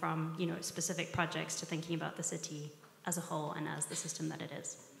moving from, you know, specific projects to thinking about the city as a whole and as the system that it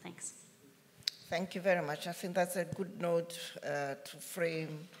is. Thanks. Thank you very much. I think that's a good note to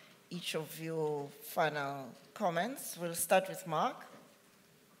frame each of your final comments. We'll start with Mark.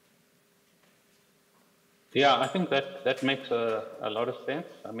 Yeah, I think that makes a lot of sense.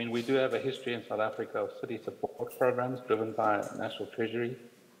 I mean, we do have a history in South Africa of city support programs driven by National Treasury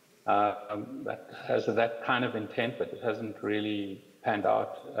that has that kind of intent, but it hasn't really panned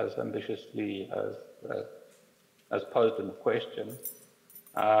out as ambitiously as posed in the question.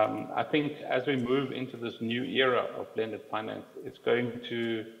 I think as we move into this new era of blended finance, it's going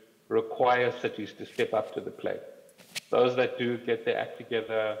to require cities to step up to the plate. Those that do get their act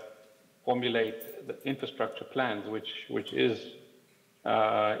together, formulate the infrastructure plans, which is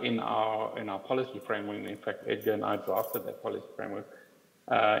in our policy framework. In fact, Edgar and I drafted that policy framework,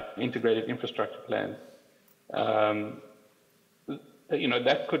 integrated infrastructure plans. You know,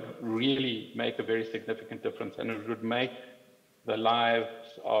 that could really make a very significant difference, and it would make the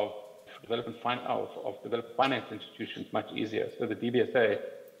lives of development finance institutions much easier. So the DBSA,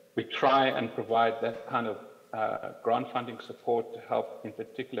 we try and provide that kind of grant funding support to help, in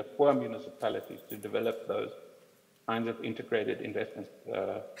particular, poor municipalities to develop those kinds of integrated investment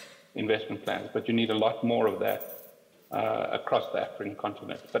plans. But you need a lot more of that across the African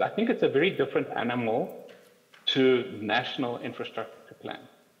continent. But I think it's a very different animal to national infrastructure plans.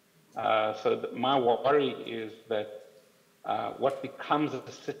 So my worry is that what becomes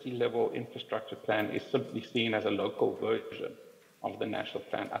a city-level infrastructure plan is simply seen as a local version of the national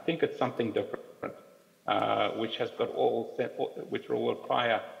plan. I think it's something different, which will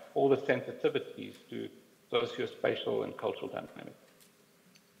require all the sensitivities to socio-spatial and cultural dynamics.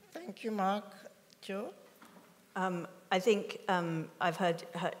 Thank you, Mark. Jo? I think I've heard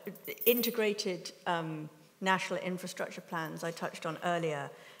integrated national infrastructure plans I touched on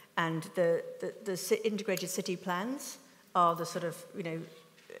earlier, and the integrated city plans are the sort of, you know,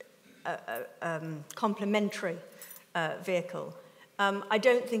 complementary vehicle. I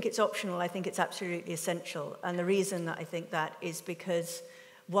don't think it's optional. I think it's absolutely essential. And the reason that I think that is because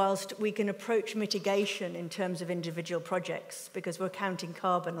whilst we can approach mitigation in terms of individual projects, because we're counting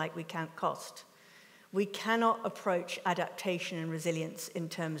carbon like we count cost, we cannot approach adaptation and resilience in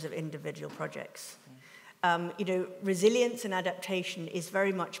terms of individual projects. You know, resilience and adaptation is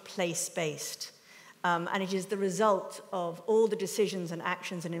very much place-based. And it is the result of all the decisions and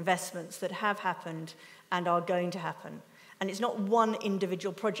actions and investments that have happened and are going to happen. And it's not one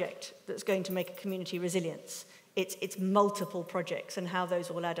individual project that's going to make a community resilient. It's multiple projects and how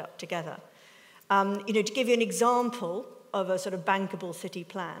those all add up together. You know, to give you an example of a sort of bankable city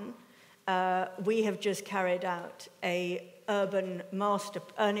plan, we have just carried out an urban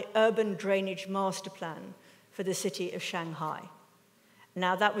drainage master plan for the city of Shanghai.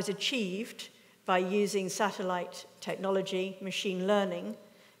 Now, that was achieved by using satellite technology, machine learning,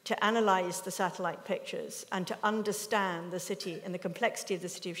 to analyze the satellite pictures and to understand the city and the complexity of the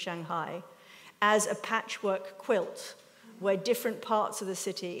city of Shanghai as a patchwork quilt where different parts of the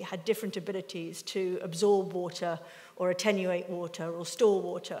city had different abilities to absorb water or attenuate water or store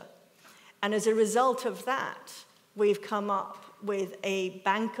water. And as a result of that, we've come up with a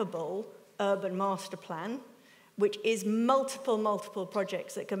bankable urban master plan, which is multiple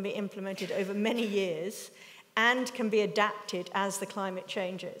projects that can be implemented over many years and can be adapted as the climate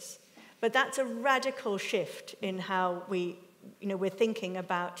changes. But that's a radical shift in how we're thinking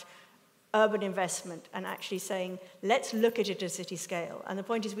about urban investment and actually saying, let's look at it at a city scale. And the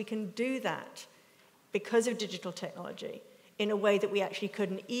point is we can do that because of digital technology in a way that we actually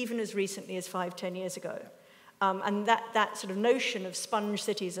couldn't even as recently as 5-10 years ago. And that sort of notion of sponge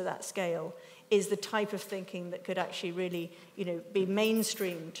cities at that scale is the type of thinking that could actually really be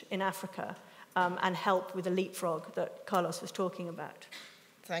mainstreamed in Africa and help with the leapfrog that Carlos was talking about.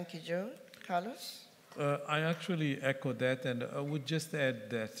 Thank you, Joe. Carlos? I actually echo that, and I would just add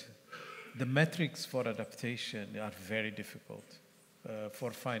that the metrics for adaptation are very difficult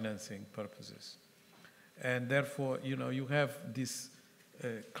for financing purposes. And therefore, you have this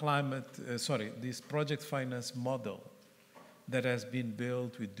this project finance model that has been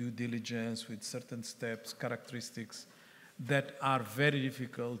built with due diligence, with certain steps, characteristics that are very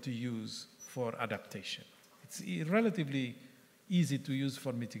difficult to use for adaptation. It's relatively easy to use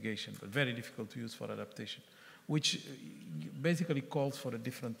for mitigation, but very difficult to use for adaptation, which basically calls for a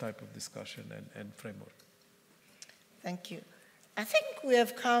different type of discussion and framework. Thank you. I think we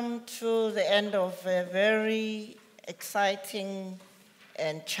have come to the end of a very exciting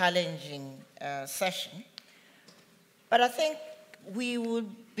and challenging session. But I think we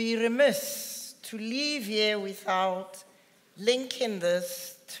would be remiss to leave here without linking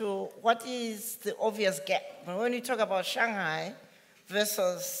this to what is the obvious gap. When you talk about Shanghai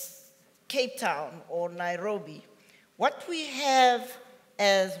versus Cape Town or Nairobi, what we have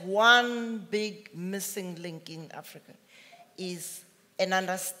as one big missing link in Africa is an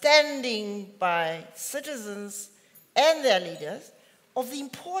understanding by citizens and their leaders of the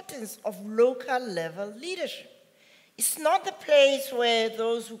importance of local level leadership. It's not the place where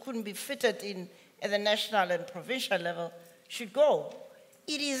those who couldn't be fitted in at the national and provincial level should go.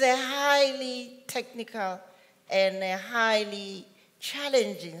 It is a highly technical and a highly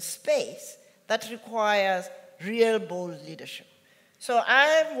challenging space that requires real bold leadership. So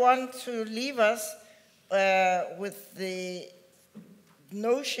I want to leave us with the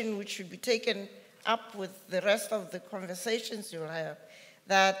notion which should be taken up with the rest of the conversations you'll have,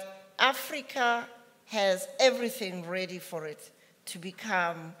 that Africa has everything ready for it to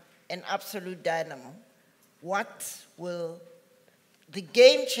become an absolute dynamo. The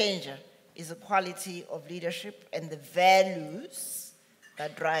game changer is the quality of leadership and the values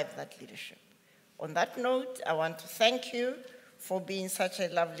that drive that leadership. On that note, I want to thank you for being such a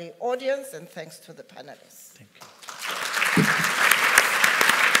lovely audience, and thanks to the panelists. Thank you.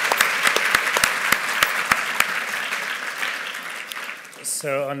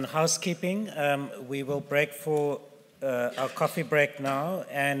 So on housekeeping, we will break for our coffee break now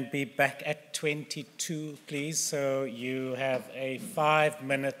and be back at 22, please. So you have a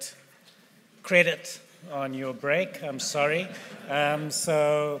 5-minute credit on your break. I'm sorry.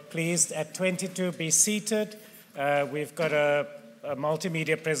 So please, at 22, be seated. We've got a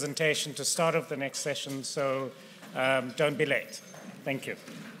multimedia presentation to start off the next session, so don't be late. Thank you.